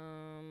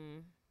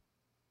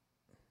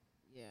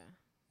 Yeah.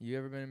 You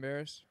ever been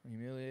embarrassed or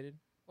humiliated?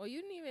 Well,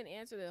 you didn't even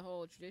answer the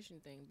whole tradition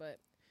thing, but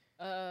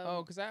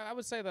because I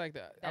would say like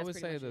that. I would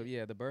say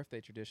it. the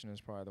birthday tradition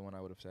is probably the one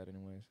I would have said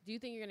anyways. Do you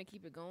think you're gonna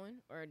keep it going,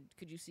 or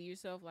could you see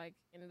yourself like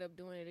ended up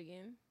doing it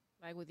again,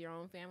 like with your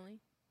own family?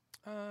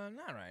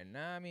 Not right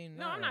now. I mean,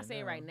 no, I'm not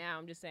saying right now.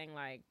 I'm just saying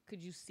like,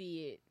 could you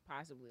see it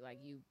possibly like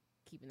you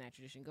keeping that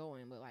tradition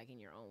going, but like in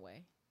your own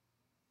way?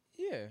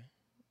 Yeah,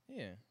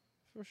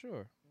 for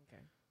sure.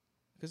 Okay.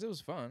 Because it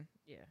was fun.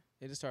 Yeah.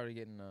 It just started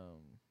getting the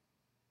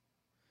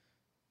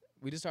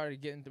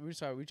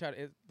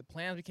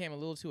plans became a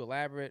little too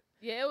elaborate.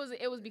 Yeah,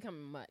 it was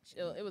becoming much.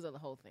 It was a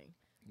whole thing.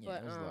 Yeah,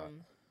 but it was a lot.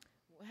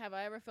 have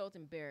I ever felt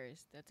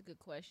embarrassed? That's a good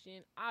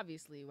question.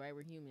 Obviously, right?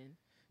 We're human.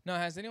 No,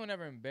 has anyone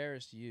ever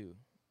embarrassed you?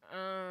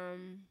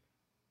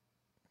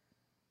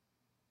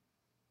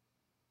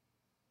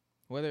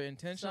 Whether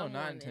intentional or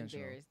not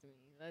intentional. Embarrassed me.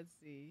 Let's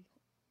see.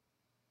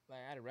 Like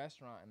at a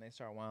restaurant and they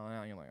start wilding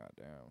out and you're like, oh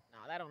damn. No,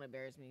 that don't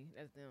embarrass me.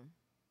 That's them.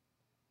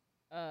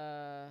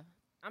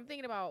 I'm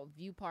thinking about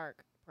View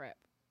Park prep.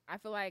 I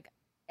feel like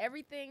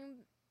everything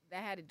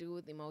that had to do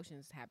with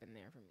emotions happened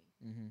there for me.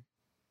 Mm-hmm.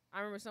 I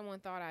remember someone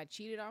thought I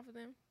cheated off of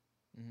them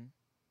Mm-hmm.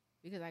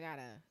 because I got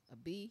a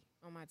B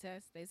on my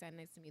test. They sat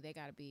next to me. They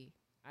got a B.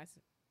 I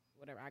said,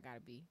 whatever, I got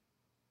a B.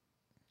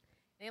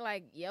 They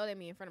like yelled at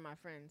me in front of my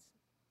friends.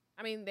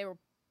 I mean, they were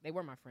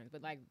my friends,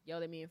 but like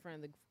yelled at me in front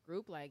of the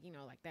group, like, you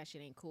know, like that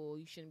shit ain't cool.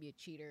 You shouldn't be a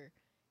cheater.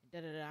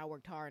 I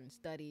worked hard and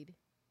studied.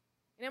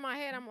 And in my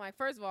head, I'm like,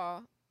 first of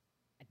all,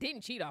 I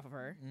didn't cheat off of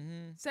her.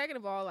 Mm-hmm. Second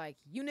of all, like,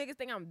 you niggas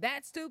think I'm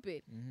that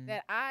stupid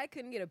that I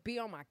couldn't get a B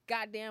on my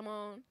goddamn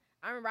own.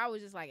 I remember I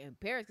was just like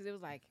embarrassed because it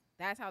was like,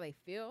 that's how they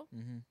feel.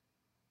 Mm-hmm.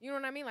 You know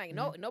what I mean? Like,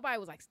 nobody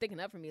was like sticking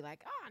up for me.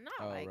 Like, oh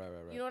no, like, right.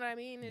 you know what I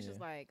mean? It's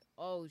just like,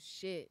 oh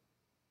shit,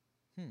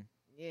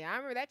 Yeah, I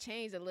remember that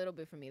changed a little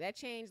bit for me. That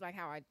changed like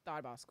how I thought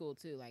about school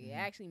too. Like it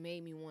actually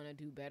made me want to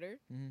do better.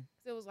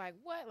 So it was like,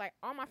 what? Like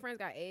all my friends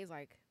got A's.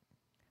 Like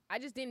I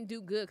just didn't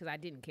do good because I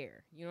didn't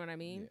care. You know what I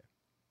mean?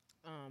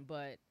 Yeah.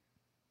 But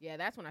yeah,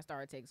 that's when I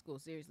started taking school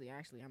seriously.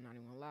 Actually, I'm not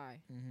even gonna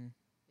lie.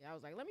 Yeah, I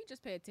was like, let me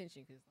just pay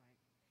attention because like,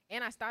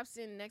 and I stopped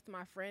sitting next to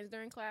my friends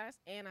during class,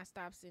 and I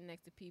stopped sitting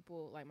next to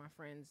people like my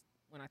friends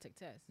when I took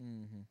tests.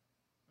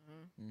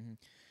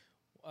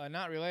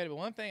 Not related, but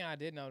one thing I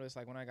did notice,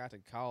 like when I got to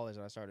college,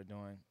 that I started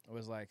doing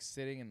was like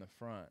sitting in the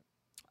front.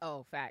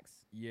 Oh, facts.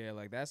 Yeah,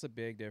 like that's a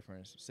big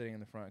difference, sitting in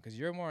the front, because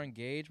you're more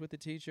engaged with the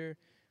teacher,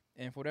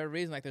 and for whatever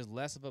reason, like there's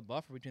less of a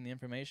buffer between the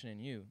information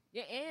and you.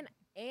 Yeah,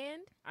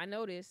 and I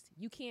noticed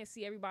you can't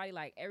see everybody.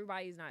 Like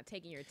everybody's not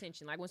taking your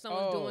attention. Like when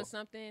someone's doing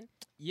something.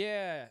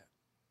 Yeah.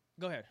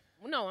 Go ahead.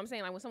 Well, no, I'm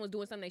saying like when someone's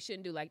doing something they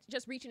shouldn't do, like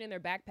just reaching in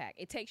their backpack,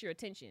 it takes your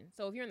attention.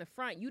 So if you're in the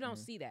front, you don't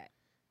see that.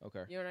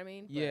 Okay. You know what I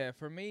mean? Yeah,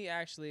 for me,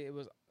 actually, it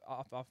was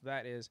off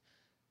that is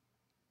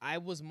I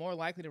was more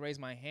likely to raise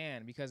my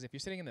hand because if you're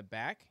sitting in the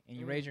back and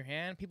you raise your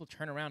hand, people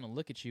turn around and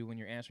look at you when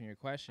you're answering your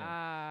question. When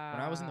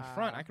I was in the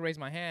front, I could raise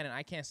my hand and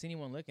I can't see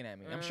anyone looking at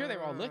me. I'm sure they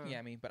were all looking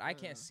at me, but I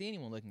can't see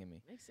anyone looking at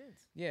me. Makes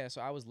sense. Yeah,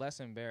 so I was less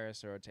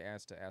embarrassed or to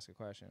ask a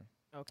question.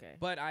 Okay.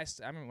 But I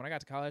remember when I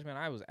got to college, man,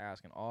 I was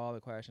asking all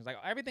the questions. Like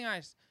everything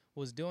I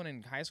was doing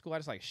in high school, I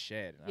just like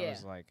shed. And I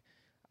was like,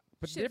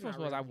 but the difference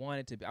was I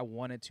wanted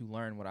to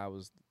learn what I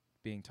was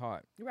being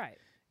taught. Right.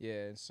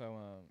 Yeah, and so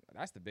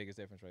that's the biggest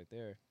difference right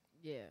there.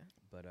 Yeah.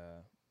 But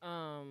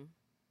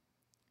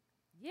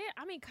yeah,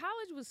 I mean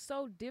college was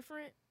so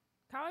different.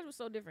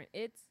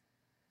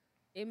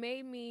 It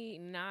made me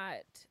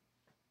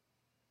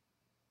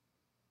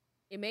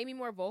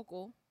more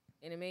vocal,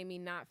 and it made me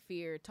not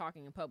fear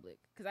talking in public,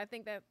 cuz I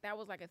think that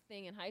was like a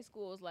thing in high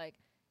school. Is like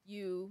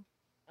you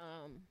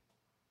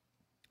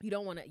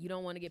don't want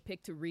to get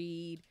picked to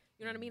read.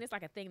 You know what I mean? It's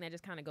like a thing that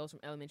just kind of goes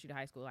from elementary to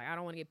high school. Like I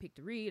don't want to get picked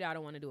to read. I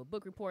don't want to do a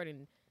book report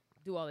and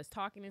do all this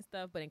talking and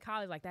stuff. But in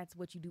college, like that's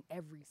what you do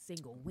every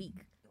single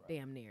week,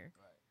 damn near.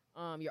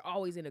 Right. You're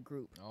always in a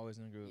group. Always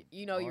in a group.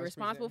 You know, you're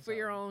responsible for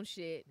your own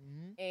shit,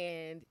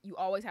 and you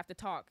always have to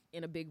talk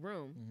in a big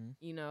room.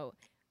 You know,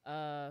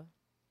 so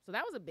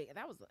that was a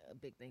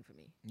big thing for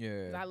me.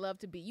 Yeah. 'Cause I love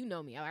to be, you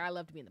know me, I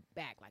love to be in the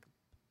back, like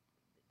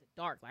the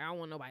dark. Like I don't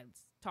want nobody to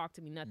talk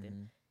to me,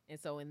 nothing. And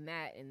so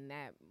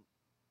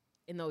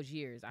in those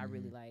years, I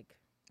really like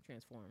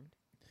transformed.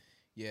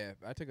 Yeah,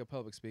 I took a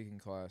public speaking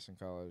class in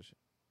college,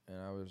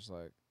 and I was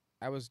like,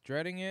 I was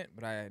dreading it,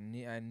 but I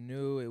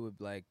knew it would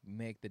like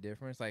make the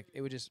difference. Like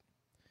it would just,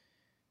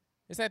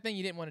 it's that thing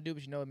you didn't want to do,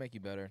 but you know it would make you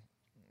better.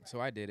 Right. So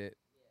I did it,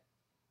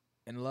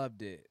 and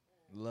loved it.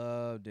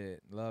 Loved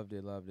it.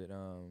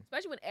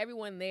 Especially when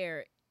everyone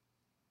there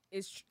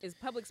is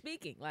public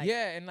speaking. Like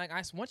and like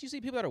once you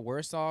see people that are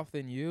worse off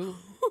than you.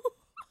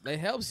 It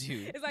helps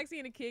you. It's like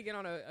seeing a kid get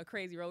on a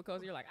crazy roller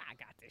coaster. You're like, I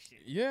got this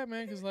shit. Yeah,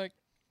 man, because like,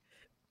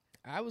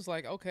 I was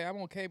like, okay, I'm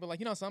okay. But like,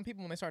 you know, some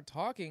people, when they start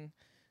talking,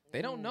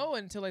 they don't know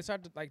it until they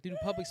start to like do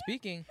public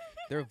speaking.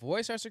 Their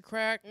voice starts to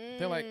crack.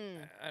 They're like,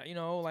 you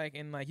know, like,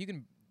 and like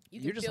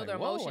you're just like,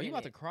 whoa, are you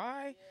about to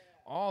cry? Yeah.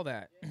 All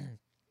that.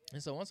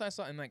 And so once I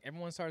saw, and like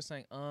everyone started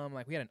saying,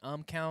 like we had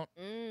an count,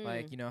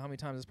 like, you know, how many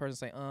times this person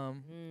say,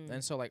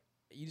 and so like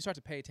you just start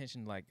to pay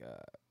attention, like,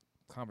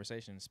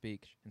 conversation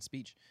and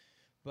speech.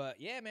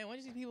 But yeah, man, when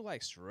you see people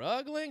like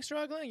struggling,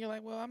 you're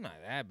like, well, I'm not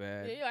that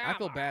bad. Yeah, like, I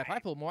feel bad. Right.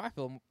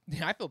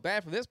 I feel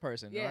bad for this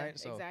person. Yeah, right?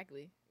 So.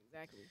 Exactly.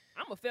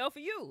 I'm gonna fail for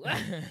you.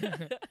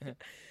 Yeah,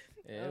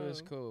 it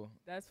was cool.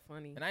 That's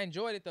funny. And I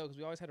enjoyed it though, because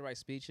we always had to write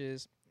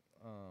speeches.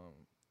 I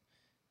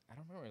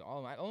don't remember all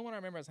of them. The only one I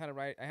remember is I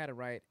had to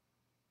write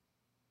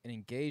an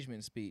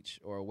engagement speech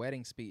or a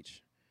wedding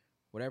speech.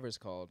 Whatever it's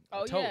called,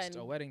 a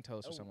wedding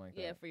toast or something like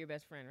that. Yeah, for your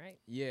best friend, right?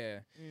 Yeah,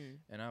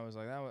 and I was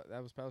like,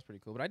 that was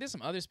pretty cool. But I did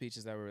some other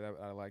speeches that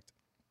I liked,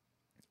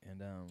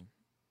 and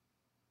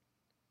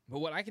but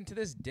what I can to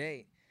this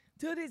day,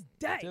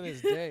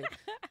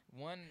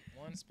 one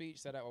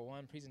speech or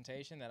one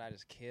presentation that I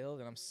just killed,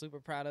 and I'm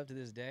super proud of to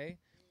this day,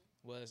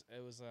 was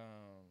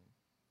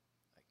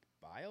like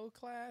bio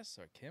class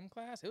or chem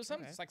class. It was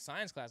something like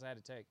science class I had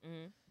to take,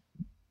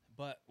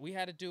 but we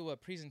had to do a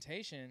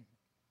presentation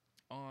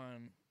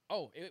on.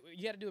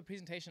 You had to do a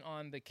presentation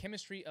on the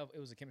chemistry of, it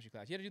was a chemistry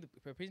class. You had to do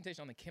a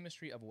presentation on the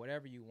chemistry of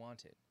whatever you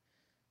wanted.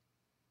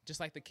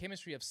 Just like the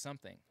chemistry of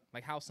something,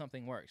 like how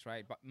something works,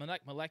 right?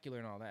 Molecular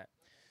and all that.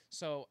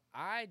 So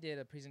I did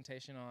a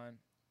presentation on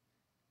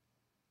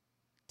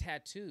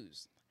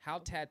tattoos, how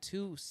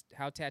tattoo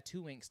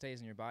ink stays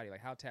in your body,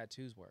 like how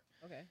tattoos work.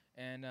 Okay.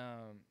 And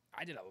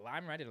I did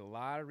a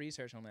lot of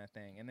research on that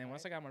thing. And then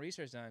once I got my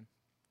research done,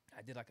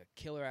 I did like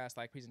a killer ass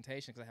like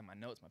presentation because I had my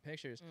notes, my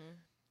pictures.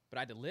 But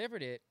I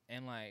delivered it,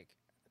 and like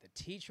the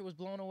teacher was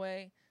blown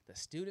away, the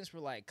students were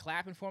like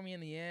clapping for me in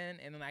the end,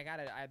 and then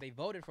they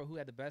voted for who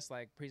had the best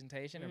like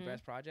presentation or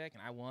best project,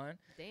 and I won.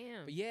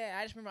 Damn. But yeah,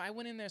 I just remember I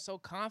went in there so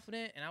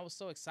confident, and I was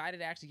so excited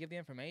to actually give the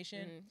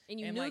information. And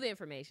you knew the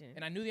information.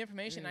 And I knew the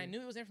information. And I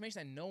knew it was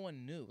information that no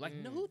one knew. Like,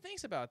 who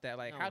thinks about that?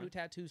 Like, No how one. do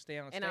tattoos stay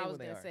on? And I was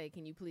gonna say,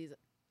 can you please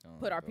Oh,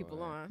 put our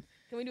people on?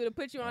 Can we do the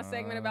put you on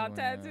segment about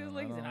tattoos?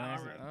 Like, I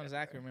don't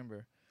exactly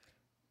remember.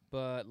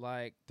 But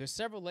like, there's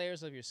several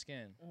layers of your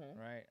skin,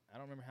 right? I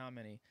don't remember how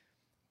many,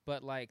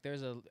 but like,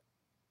 there's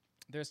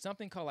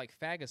something called like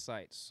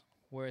phagocytes,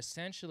 where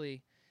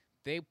essentially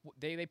they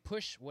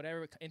push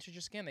whatever enters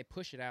your skin, they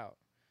push it out.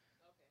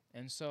 Okay.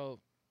 And so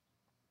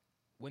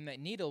when the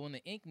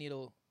ink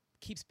needle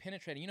keeps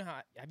penetrating, you know how,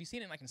 have you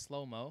seen it like in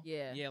slow mo?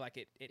 Yeah. Yeah, like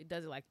it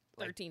does it like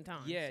 13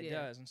 times. Yeah, it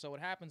does. And so what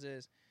happens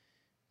is,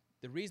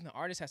 the reason the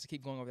artist has to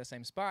keep going over that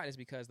same spot is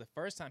because the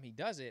first time he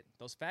does it,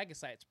 those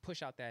phagocytes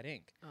push out that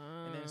ink.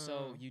 And then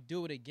so you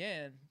do it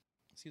again.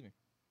 Excuse me.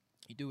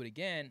 You do it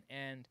again,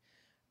 and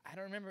I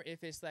don't remember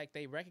if it's like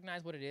they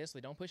recognize what it is, so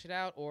they don't push it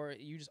out, or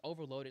you just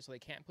overload it so they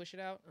can't push it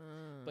out.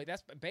 But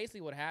that's basically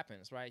what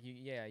happens, right?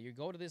 You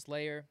go to this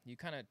layer, you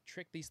kind of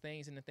trick these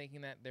things into thinking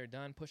that they're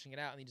done pushing it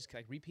out, and you just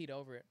like repeat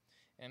over it.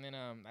 And then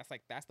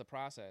that's the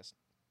process.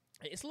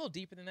 It's a little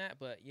deeper than that,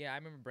 but yeah, I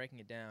remember breaking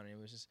it down, and it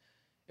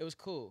was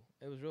cool.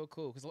 It was real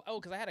cool.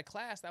 Because I had a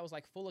class that was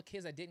like full of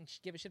kids that didn't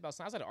give a shit about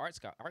science. I was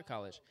at art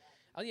college.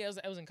 Oh yeah,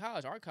 I was in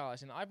college, art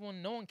college, and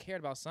no one cared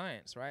about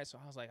science, right? So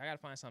I was like, I gotta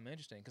find something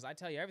interesting, because I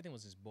tell you, everything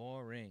was just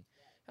boring.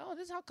 Oh,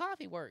 this is how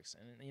coffee works,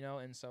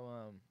 and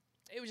so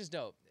it was just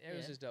dope. It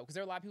was just dope, because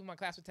there were a lot of people in my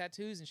class with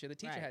tattoos and shit. The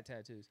teacher had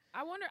tattoos.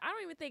 I wonder. I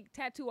don't even think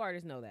tattoo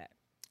artists know that.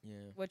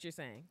 Yeah. What you're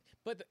saying.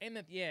 But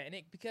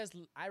because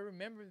I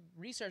remember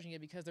researching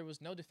it, because there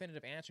was no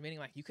definitive answer, meaning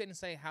like you couldn't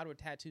say how do a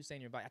tattoo stay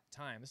in your body at the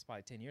time. This is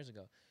probably 10 years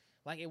ago.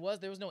 Like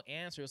there was no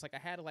answer. It's like I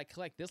had to like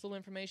collect this little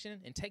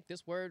information and take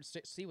this word,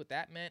 see what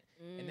that meant,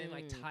 and then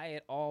like tie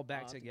it all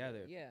back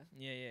together. Yeah.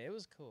 Yeah, it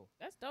was cool.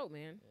 That's dope,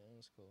 man. Yeah, it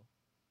was cool.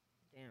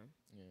 Damn.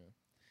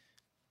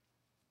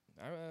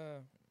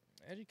 Yeah.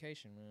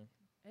 Education, man.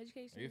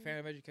 Education. Are you a fan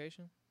of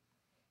education?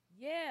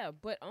 Yeah,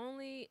 but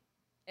only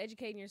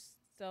educating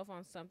yourself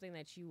on something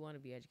that you want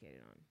to be educated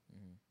on.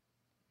 Mm-hmm.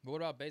 But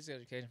what about basic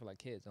education for like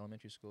kids,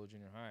 elementary school,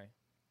 junior high?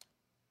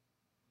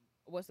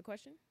 What's the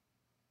question?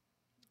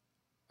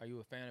 Are you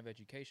a fan of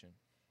education?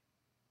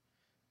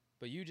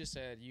 But you just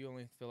said you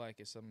only feel like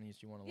it's something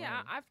that you want to learn.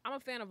 Yeah, I'm a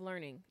fan of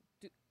learning.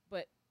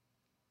 But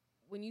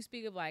when you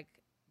speak of like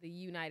the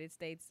United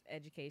States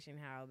education,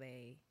 how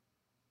they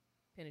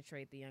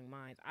penetrate the young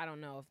minds, I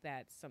don't know if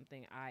that's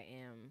something I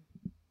am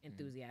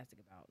enthusiastic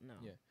about. No.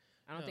 Yeah.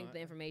 I don't think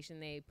the information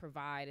they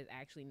provide is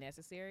actually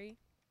necessary.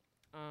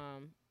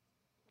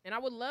 And I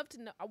would love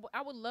to know.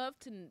 I would love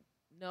to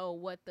know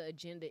what the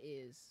agenda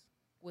is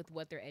with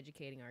what they're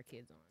educating our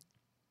kids on.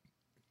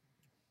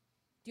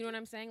 Do you know what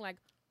I'm saying? Like,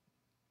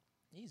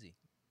 easy.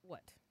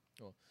 What?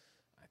 Well,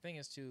 I think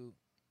it's to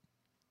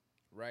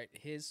write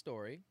his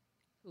story.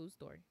 Whose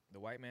story? The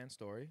white man's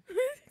story.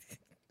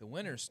 The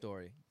winner's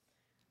story.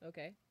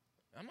 Okay.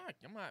 I'm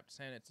not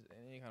saying it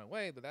in any kind of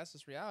way, but that's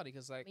just reality.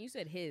 Because like you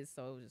said his,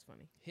 so it was just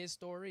funny. His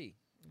story.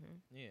 Mm-hmm.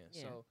 Yeah.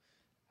 So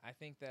I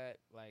think that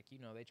like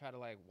they try to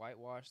like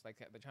whitewash, like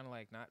they're trying to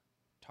like not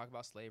talk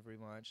about slavery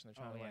much, and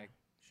they're trying to like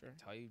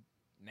tell you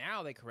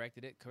now they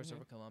corrected it,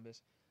 Christopher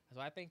Columbus.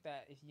 So I think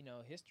that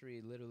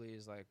history literally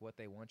is like what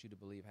they want you to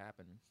believe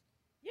happened.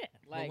 Yeah.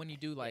 Like, but when you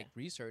do like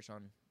research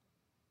on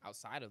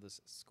outside of the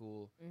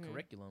school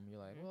curriculum, you're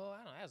like, well, I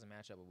don't know, that doesn't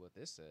match up with what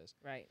this says.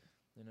 Right.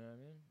 You know what I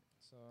mean?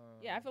 So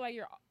yeah, I feel like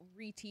you're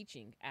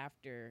reteaching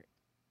after.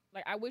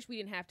 Like, I wish we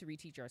didn't have to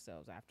reteach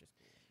ourselves after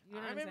school. You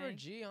know I remember saying?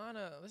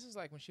 Gianna. This is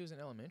like when she was in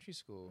elementary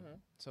school.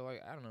 So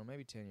like I don't know,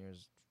 maybe 10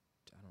 years,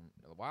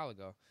 a while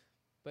ago.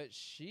 But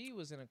she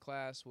was in a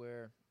class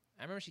where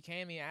I remember she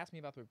came to me and asked me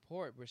about the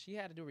report, where she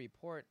had to do a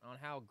report on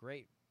how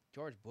great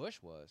George Bush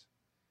was.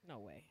 No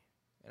way.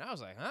 And I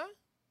was like, huh?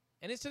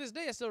 And it's to this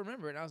day I still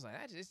remember it. And I was like,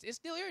 it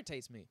still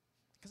irritates me,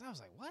 because I was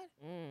like, what?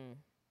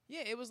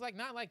 Yeah, it was like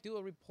not like do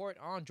a report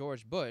on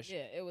George Bush.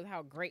 Yeah, it was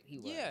how great he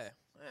was. Yeah.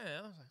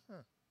 I was like,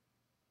 huh.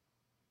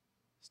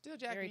 Still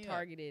jacking very me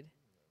targeted. Up.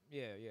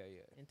 Yeah.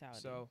 Mentality.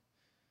 So,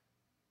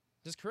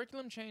 does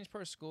curriculum change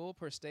per school,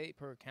 per state,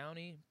 per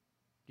county?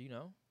 Do you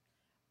know?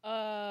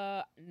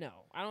 No,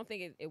 I don't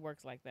think it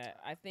works like that.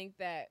 I think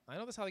that I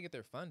know that's how they get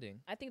their funding.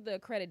 I think the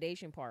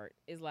accreditation part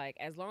is like,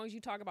 as long as you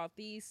talk about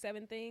these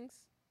 7 things,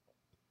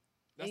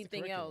 that's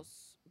anything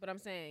else. But that's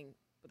what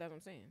I'm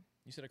saying.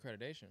 You said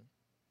accreditation.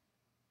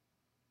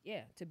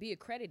 Yeah, to be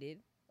accredited,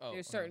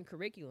 there's certain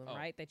curriculum,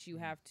 right, that you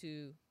have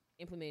to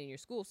implement in your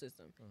school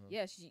system.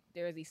 Yes,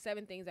 there are these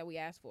 7 things that we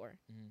ask for.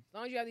 As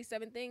long as you have these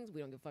 7 things,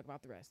 we don't give a fuck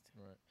about the rest.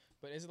 Right.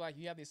 But is it like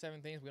you have these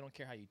 7 things, we don't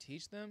care how you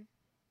teach them?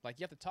 Like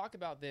you have to talk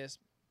about this,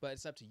 but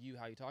it's up to you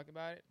how you talk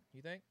about it,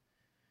 you think?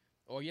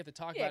 Or you have to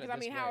talk about it this way? Yeah,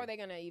 because how are they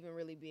going to even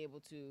really be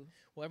able to?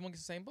 Well, everyone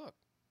gets the same book.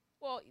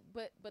 Well,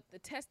 but the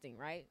testing,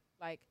 right?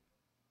 Like,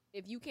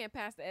 if you can't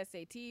pass the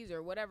SATs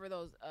or whatever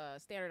those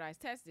standardized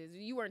tests is,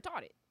 you weren't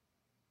taught it.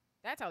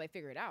 That's how they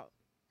figure it out,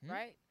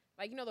 right?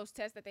 like, you know those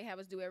tests that they have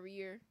us do every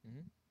year?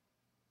 Mhm.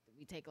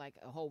 We take like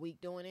a whole week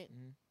doing it.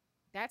 Mhm.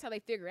 That's how they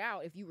figure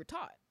out if you were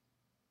taught,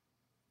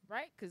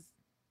 right? Because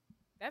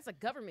that's a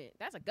government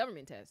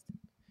test.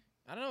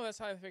 I don't know. That's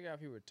how they figure out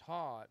if you were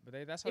taught, but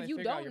that's how If they you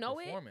figure out don't your know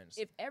performance.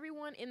 if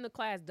everyone in the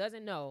class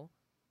doesn't know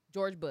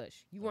George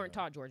Bush, you weren't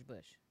taught George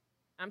Bush.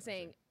 I'm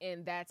saying,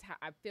 and that's how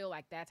I feel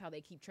like that's how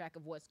they keep track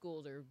of what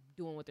schools are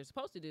doing what they're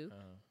supposed to do.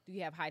 Do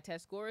you have high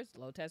test scores,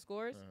 low test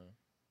scores?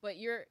 But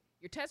your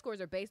test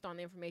scores are based on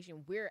the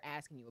information we're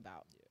asking you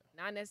about.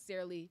 Yeah. Not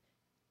necessarily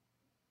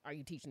are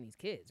you teaching these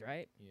kids,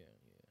 right? Yeah,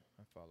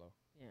 I follow.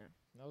 Yeah.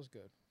 That was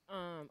good.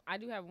 I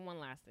do have one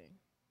last thing.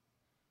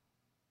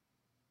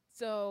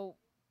 So,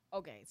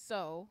 okay,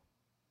 so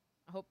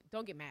I hope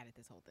don't get mad at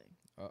this whole thing.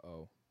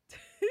 Uh-oh.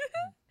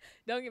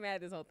 Don't get mad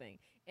at this whole thing.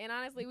 And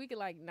honestly, we could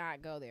like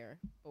not go there,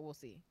 but we'll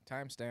see.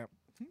 Timestamp.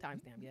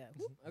 Timestamp, yeah.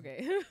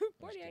 Okay.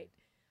 48.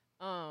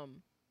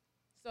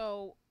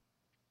 So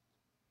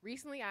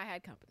recently I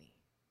had company.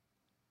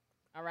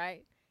 All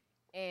right?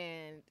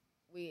 And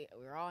we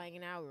were all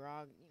hanging out. We were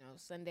all,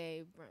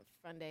 Sunday,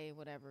 fun day,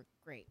 whatever.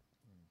 Great.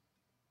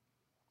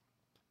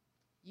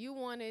 You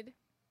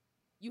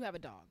have a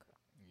dog.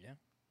 Yeah.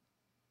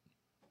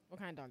 What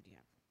kind of dog do you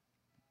have?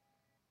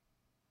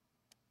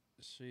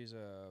 She's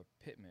a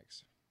pit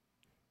mix.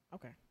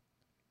 Okay.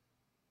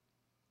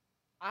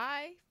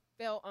 I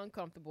felt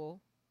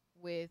uncomfortable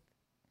with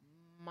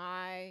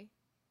my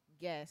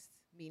guest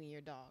meeting your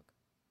dog.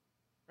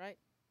 Right?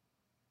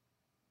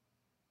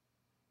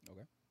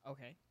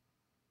 Okay.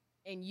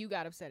 And you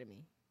got upset at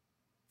me.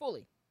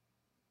 Fully.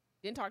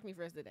 Didn't talk to me for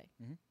the rest of the day.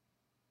 Mm-hmm.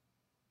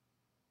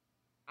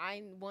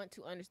 I want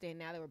to understand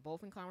now that we're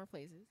both in calmer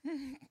places.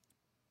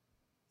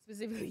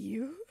 Specifically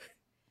you.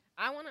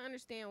 I want to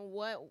understand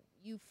what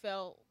you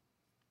felt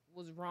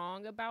was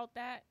wrong about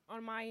that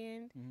on my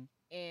end,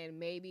 and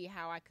maybe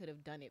how I could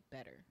have done it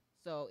better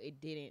so it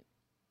didn't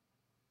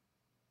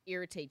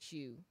irritate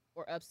you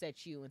or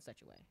upset you in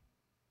such a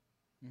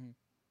way.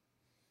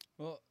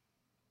 Well,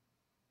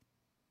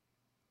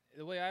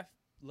 the way I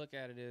look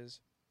at it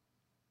is,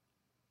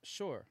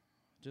 sure,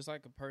 just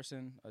like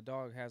a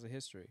dog has a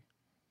history.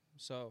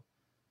 So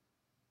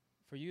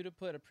for you to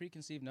put a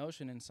preconceived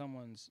notion in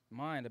someone's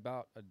mind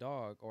about a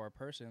dog or a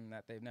person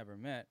that they've never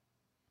met,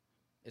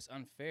 it's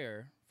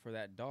unfair for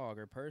that dog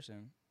or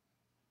person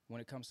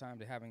when it comes time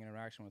to having an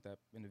interaction with that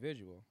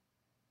individual.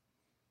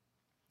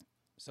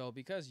 So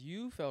because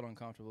you felt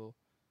uncomfortable,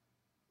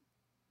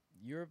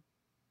 you're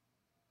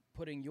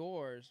putting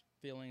your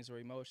feelings or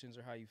emotions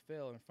or how you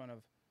feel in front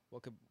of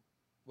what could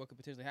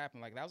potentially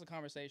happen. Like, that was a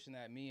conversation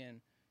that me and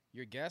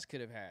your guest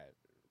could have had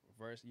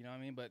first, you know what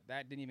I mean? But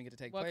that didn't even get to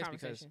take place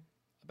because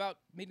about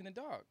meeting the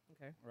dog.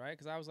 Okay. Right?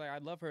 Because I was like,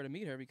 I'd love her to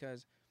meet her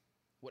because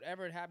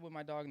whatever had happened with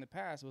my dog in the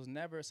past was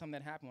never something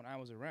that happened when I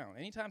was around.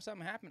 Anytime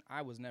something happened,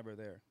 I was never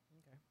there.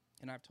 Okay.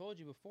 And I've told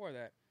you before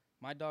that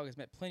my dog has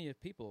met plenty of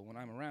people. When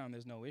I'm around,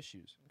 there's no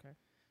issues. Okay.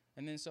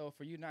 And then so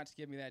for you not to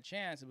give me that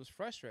chance, it was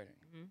frustrating.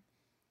 Mm-hmm.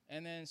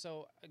 And then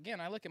so,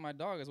 again, I look at my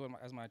dog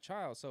as my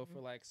child. So for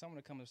like someone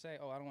to come and say,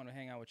 oh, I don't want to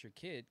hang out with your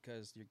kid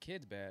because your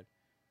kid's bad,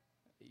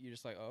 you're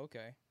just like, oh,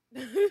 okay.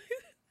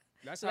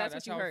 That's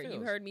what you how heard. it feels.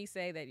 You heard me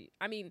say that.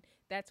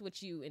 That's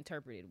what you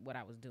interpreted what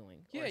I was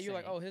doing. Yeah, you're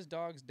like, oh, his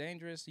dog's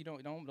dangerous. You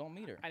don't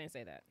meet her. I didn't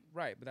say that.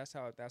 Right, but that's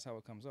how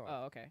it comes off.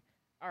 Oh, okay.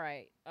 All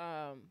right.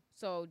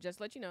 So just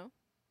to let you know,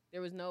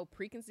 there was no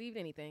preconceived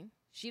anything.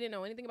 She didn't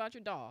know anything about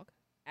your dog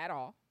at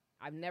all.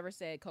 I've never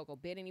said Coco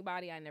bit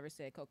anybody. I never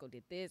said Coco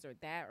did this or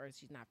that or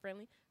she's not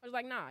friendly. I was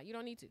like, nah, you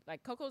don't need to.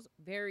 Like, Coco's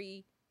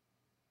very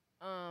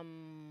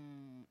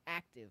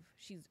active.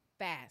 She's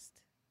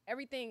fast.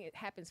 Everything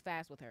happens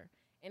fast with her.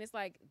 And it's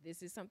like,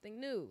 this is something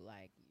new.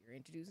 Like, you're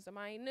introducing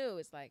somebody new.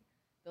 It's like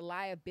the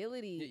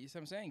liability. Yeah, you see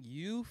what I'm saying?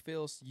 You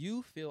feel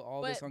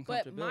all this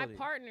uncomfortability. But my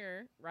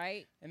partner,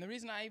 right? And the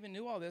reason I even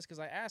knew all this, because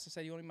I asked, I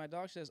said, you want to meet my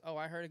dog? She says, oh,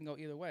 I heard it can go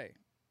either way.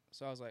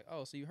 So I was like,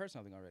 oh, so you heard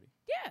something already?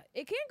 Yeah,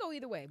 it can go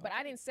either way. But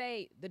I didn't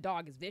say the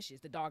dog is vicious.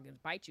 The dog can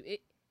bite you.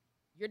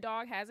 Your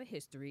dog has a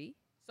history.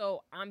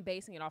 So I'm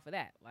basing it off of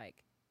that.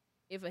 Like,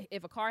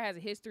 if a car has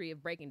a history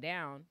of breaking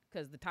down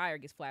because the tire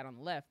gets flat on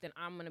the left, then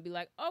I'm going to be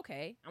like,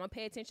 okay, I'm going to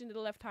pay attention to the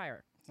left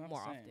tire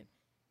more often.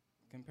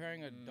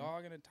 Comparing a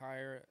dog and a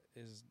tire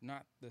is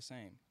not the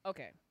same.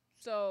 Okay.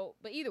 So,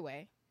 but either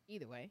way.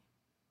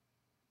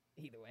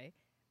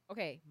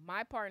 Okay,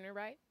 my partner,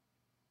 right?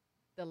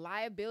 The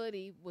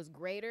liability was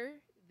greater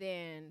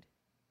than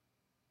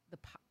the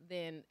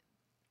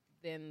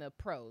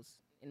pros,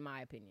 in my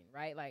opinion,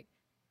 right? Like,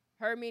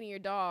 her meeting your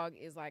dog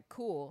is like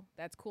cool.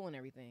 That's cool and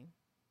everything.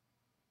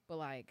 But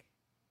like,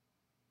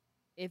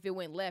 if it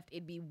went left,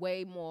 it'd be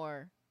way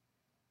more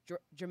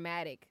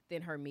dramatic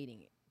than her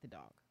meeting the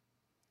dog.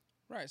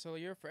 Right. So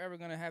you're forever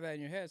gonna have that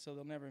in your head, so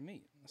they'll never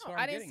meet. No,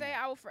 I didn't say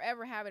I will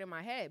forever have it in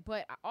my head,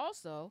 but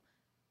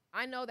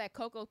I know that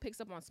Coco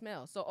picks up on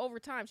smell. So over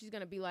time, she's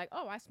gonna be like,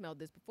 "Oh, I smelled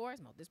this before. I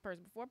smelled this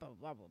person before." Blah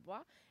blah blah blah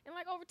blah. And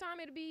like over time,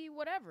 it'll be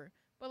whatever.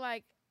 But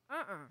like,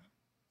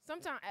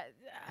 sometimes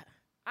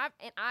I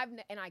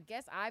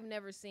guess I've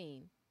never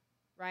seen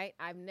right?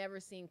 I've never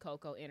seen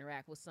Coco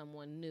interact with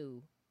someone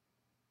new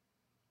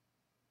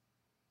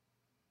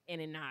and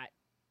it not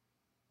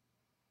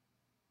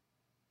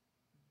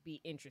be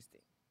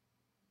interesting,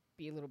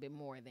 be a little bit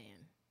more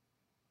than.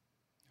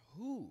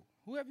 Who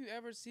have you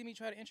ever seen me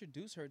try to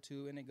introduce her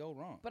to and it go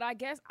wrong? But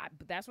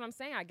but that's what I'm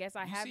saying. I guess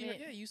I haven't. See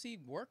her, you see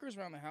workers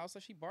around the house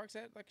that she barks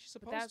at like she's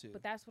supposed to.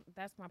 But that's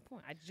my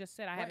point. I just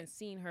said I haven't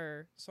seen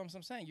her. So I'm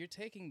saying you're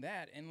taking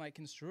that and like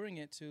construing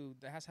it to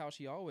that's how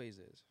she always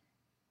is.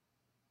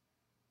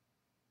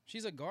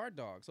 She's a guard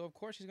dog, so of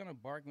course she's gonna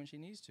bark when she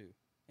needs to,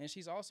 and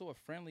she's also a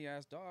friendly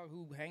ass dog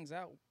who hangs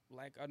out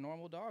like a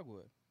normal dog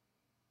would.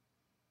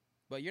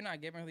 But you're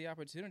not giving her the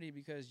opportunity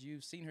because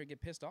you've seen her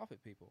get pissed off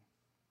at people.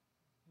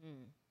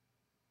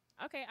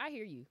 Okay, I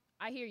hear you.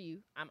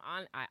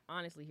 I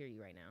honestly hear you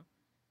right now.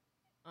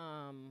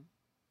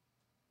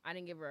 I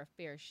didn't give her a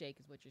fair shake,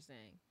 is what you're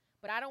saying.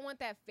 But I don't want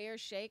that fair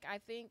shake, I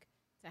think,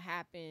 to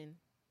happen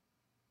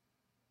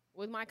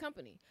with my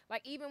company.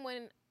 Like, even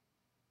when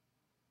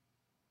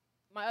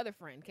my other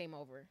friend came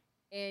over,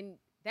 and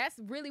that's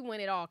really when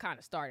it all kind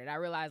of started. I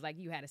realized, like,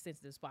 you had a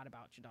sensitive spot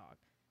about your dog.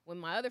 When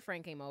my other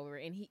friend came over,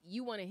 and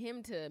you wanted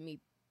him to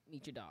meet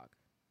your dog,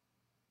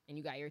 and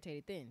you got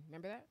irritated then.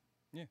 Remember that?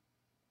 Yeah.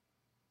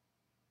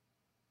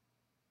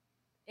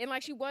 And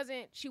like she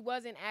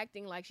wasn't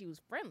acting like she was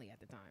friendly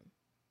at the time.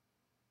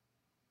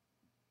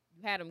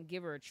 You had him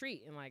give her a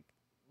treat, and like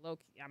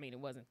I mean, it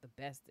wasn't the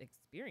best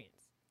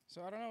experience.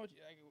 So I don't know what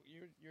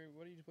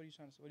what are you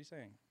trying to what are you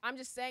saying? I'm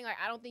just saying, like,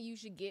 I don't think you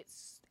should get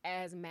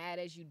as mad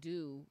as you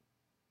do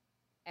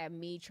at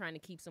me trying to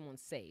keep someone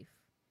safe.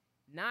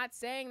 Not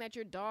saying that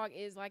your dog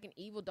is like an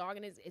evil dog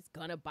and it's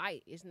gonna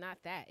bite. It's not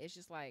that. It's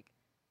just like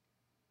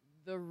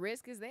the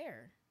risk is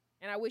there,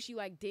 and I wish you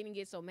like didn't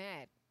get so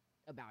mad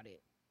about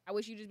it. I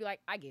wish you just be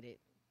like, I get it.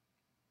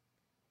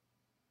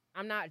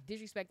 I'm not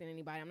disrespecting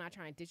anybody. I'm not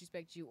trying to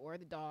disrespect you or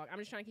the dog. I'm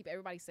just trying to keep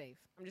everybody safe.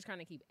 I'm just trying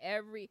to keep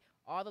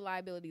all the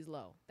liabilities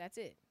low. That's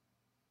it.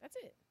 That's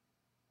it.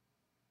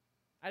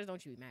 I just don't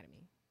want you to be mad at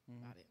me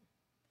about it.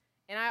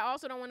 And I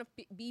also don't want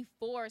to be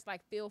forced,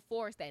 like feel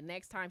forced that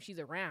next time she's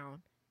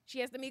around, she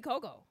has to meet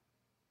Coco.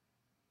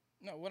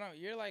 No,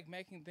 you're like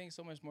making things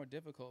so much more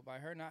difficult by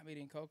her not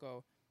meeting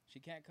Coco. She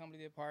can't come to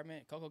the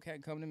apartment. Coco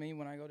can't come to me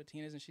when I go to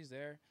Tina's and she's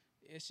there.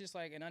 It's just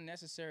like an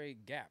unnecessary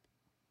gap.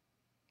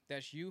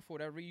 That's you, for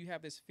whatever you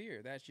have this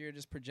fear that you're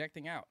just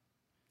projecting out.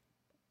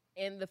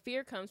 And the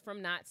fear comes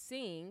from not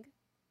seeing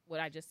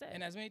what I just said.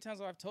 And as many times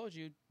as I've told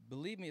you,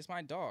 believe me, it's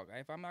my dog.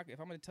 If I'm going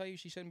to tell you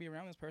she shouldn't be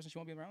around this person, she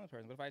won't be around this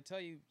person. But if I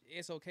tell you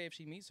it's okay if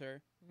she meets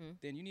her,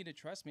 then you need to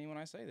trust me when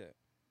I say that.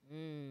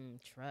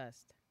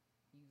 Trust.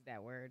 Use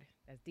that word.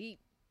 That's deep.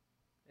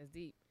 That's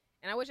deep.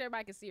 And I wish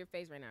everybody could see your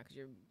face right now because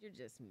you're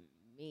just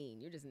mean.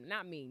 You're just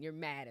not mean. You're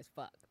mad as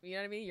fuck. You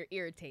know what I mean? You're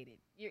irritated.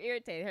 You're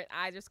irritated. Her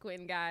eyes are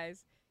squinting,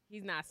 guys.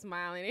 He's not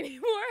smiling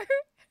anymore.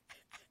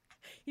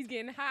 He's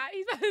getting hot.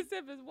 He's about to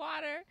sip his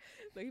water.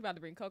 So he's about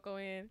to bring Coco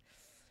in.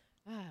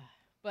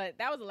 But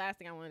that was the last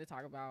thing I wanted to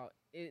talk about.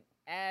 It,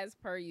 as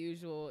per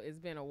usual, it's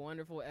been a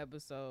wonderful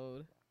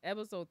episode.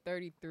 Episode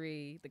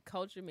 33, the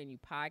Culture Menu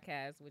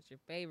Podcast with your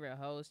favorite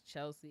host,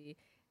 Chelsea,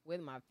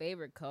 with my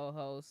favorite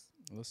co-host,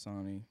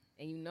 Lasani.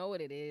 And you know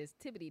what it is.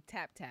 Tippity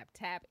tap, tap,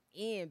 tap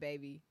in,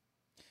 baby.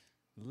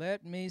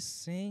 Let me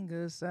sing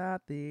us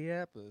out the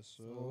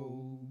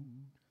episode.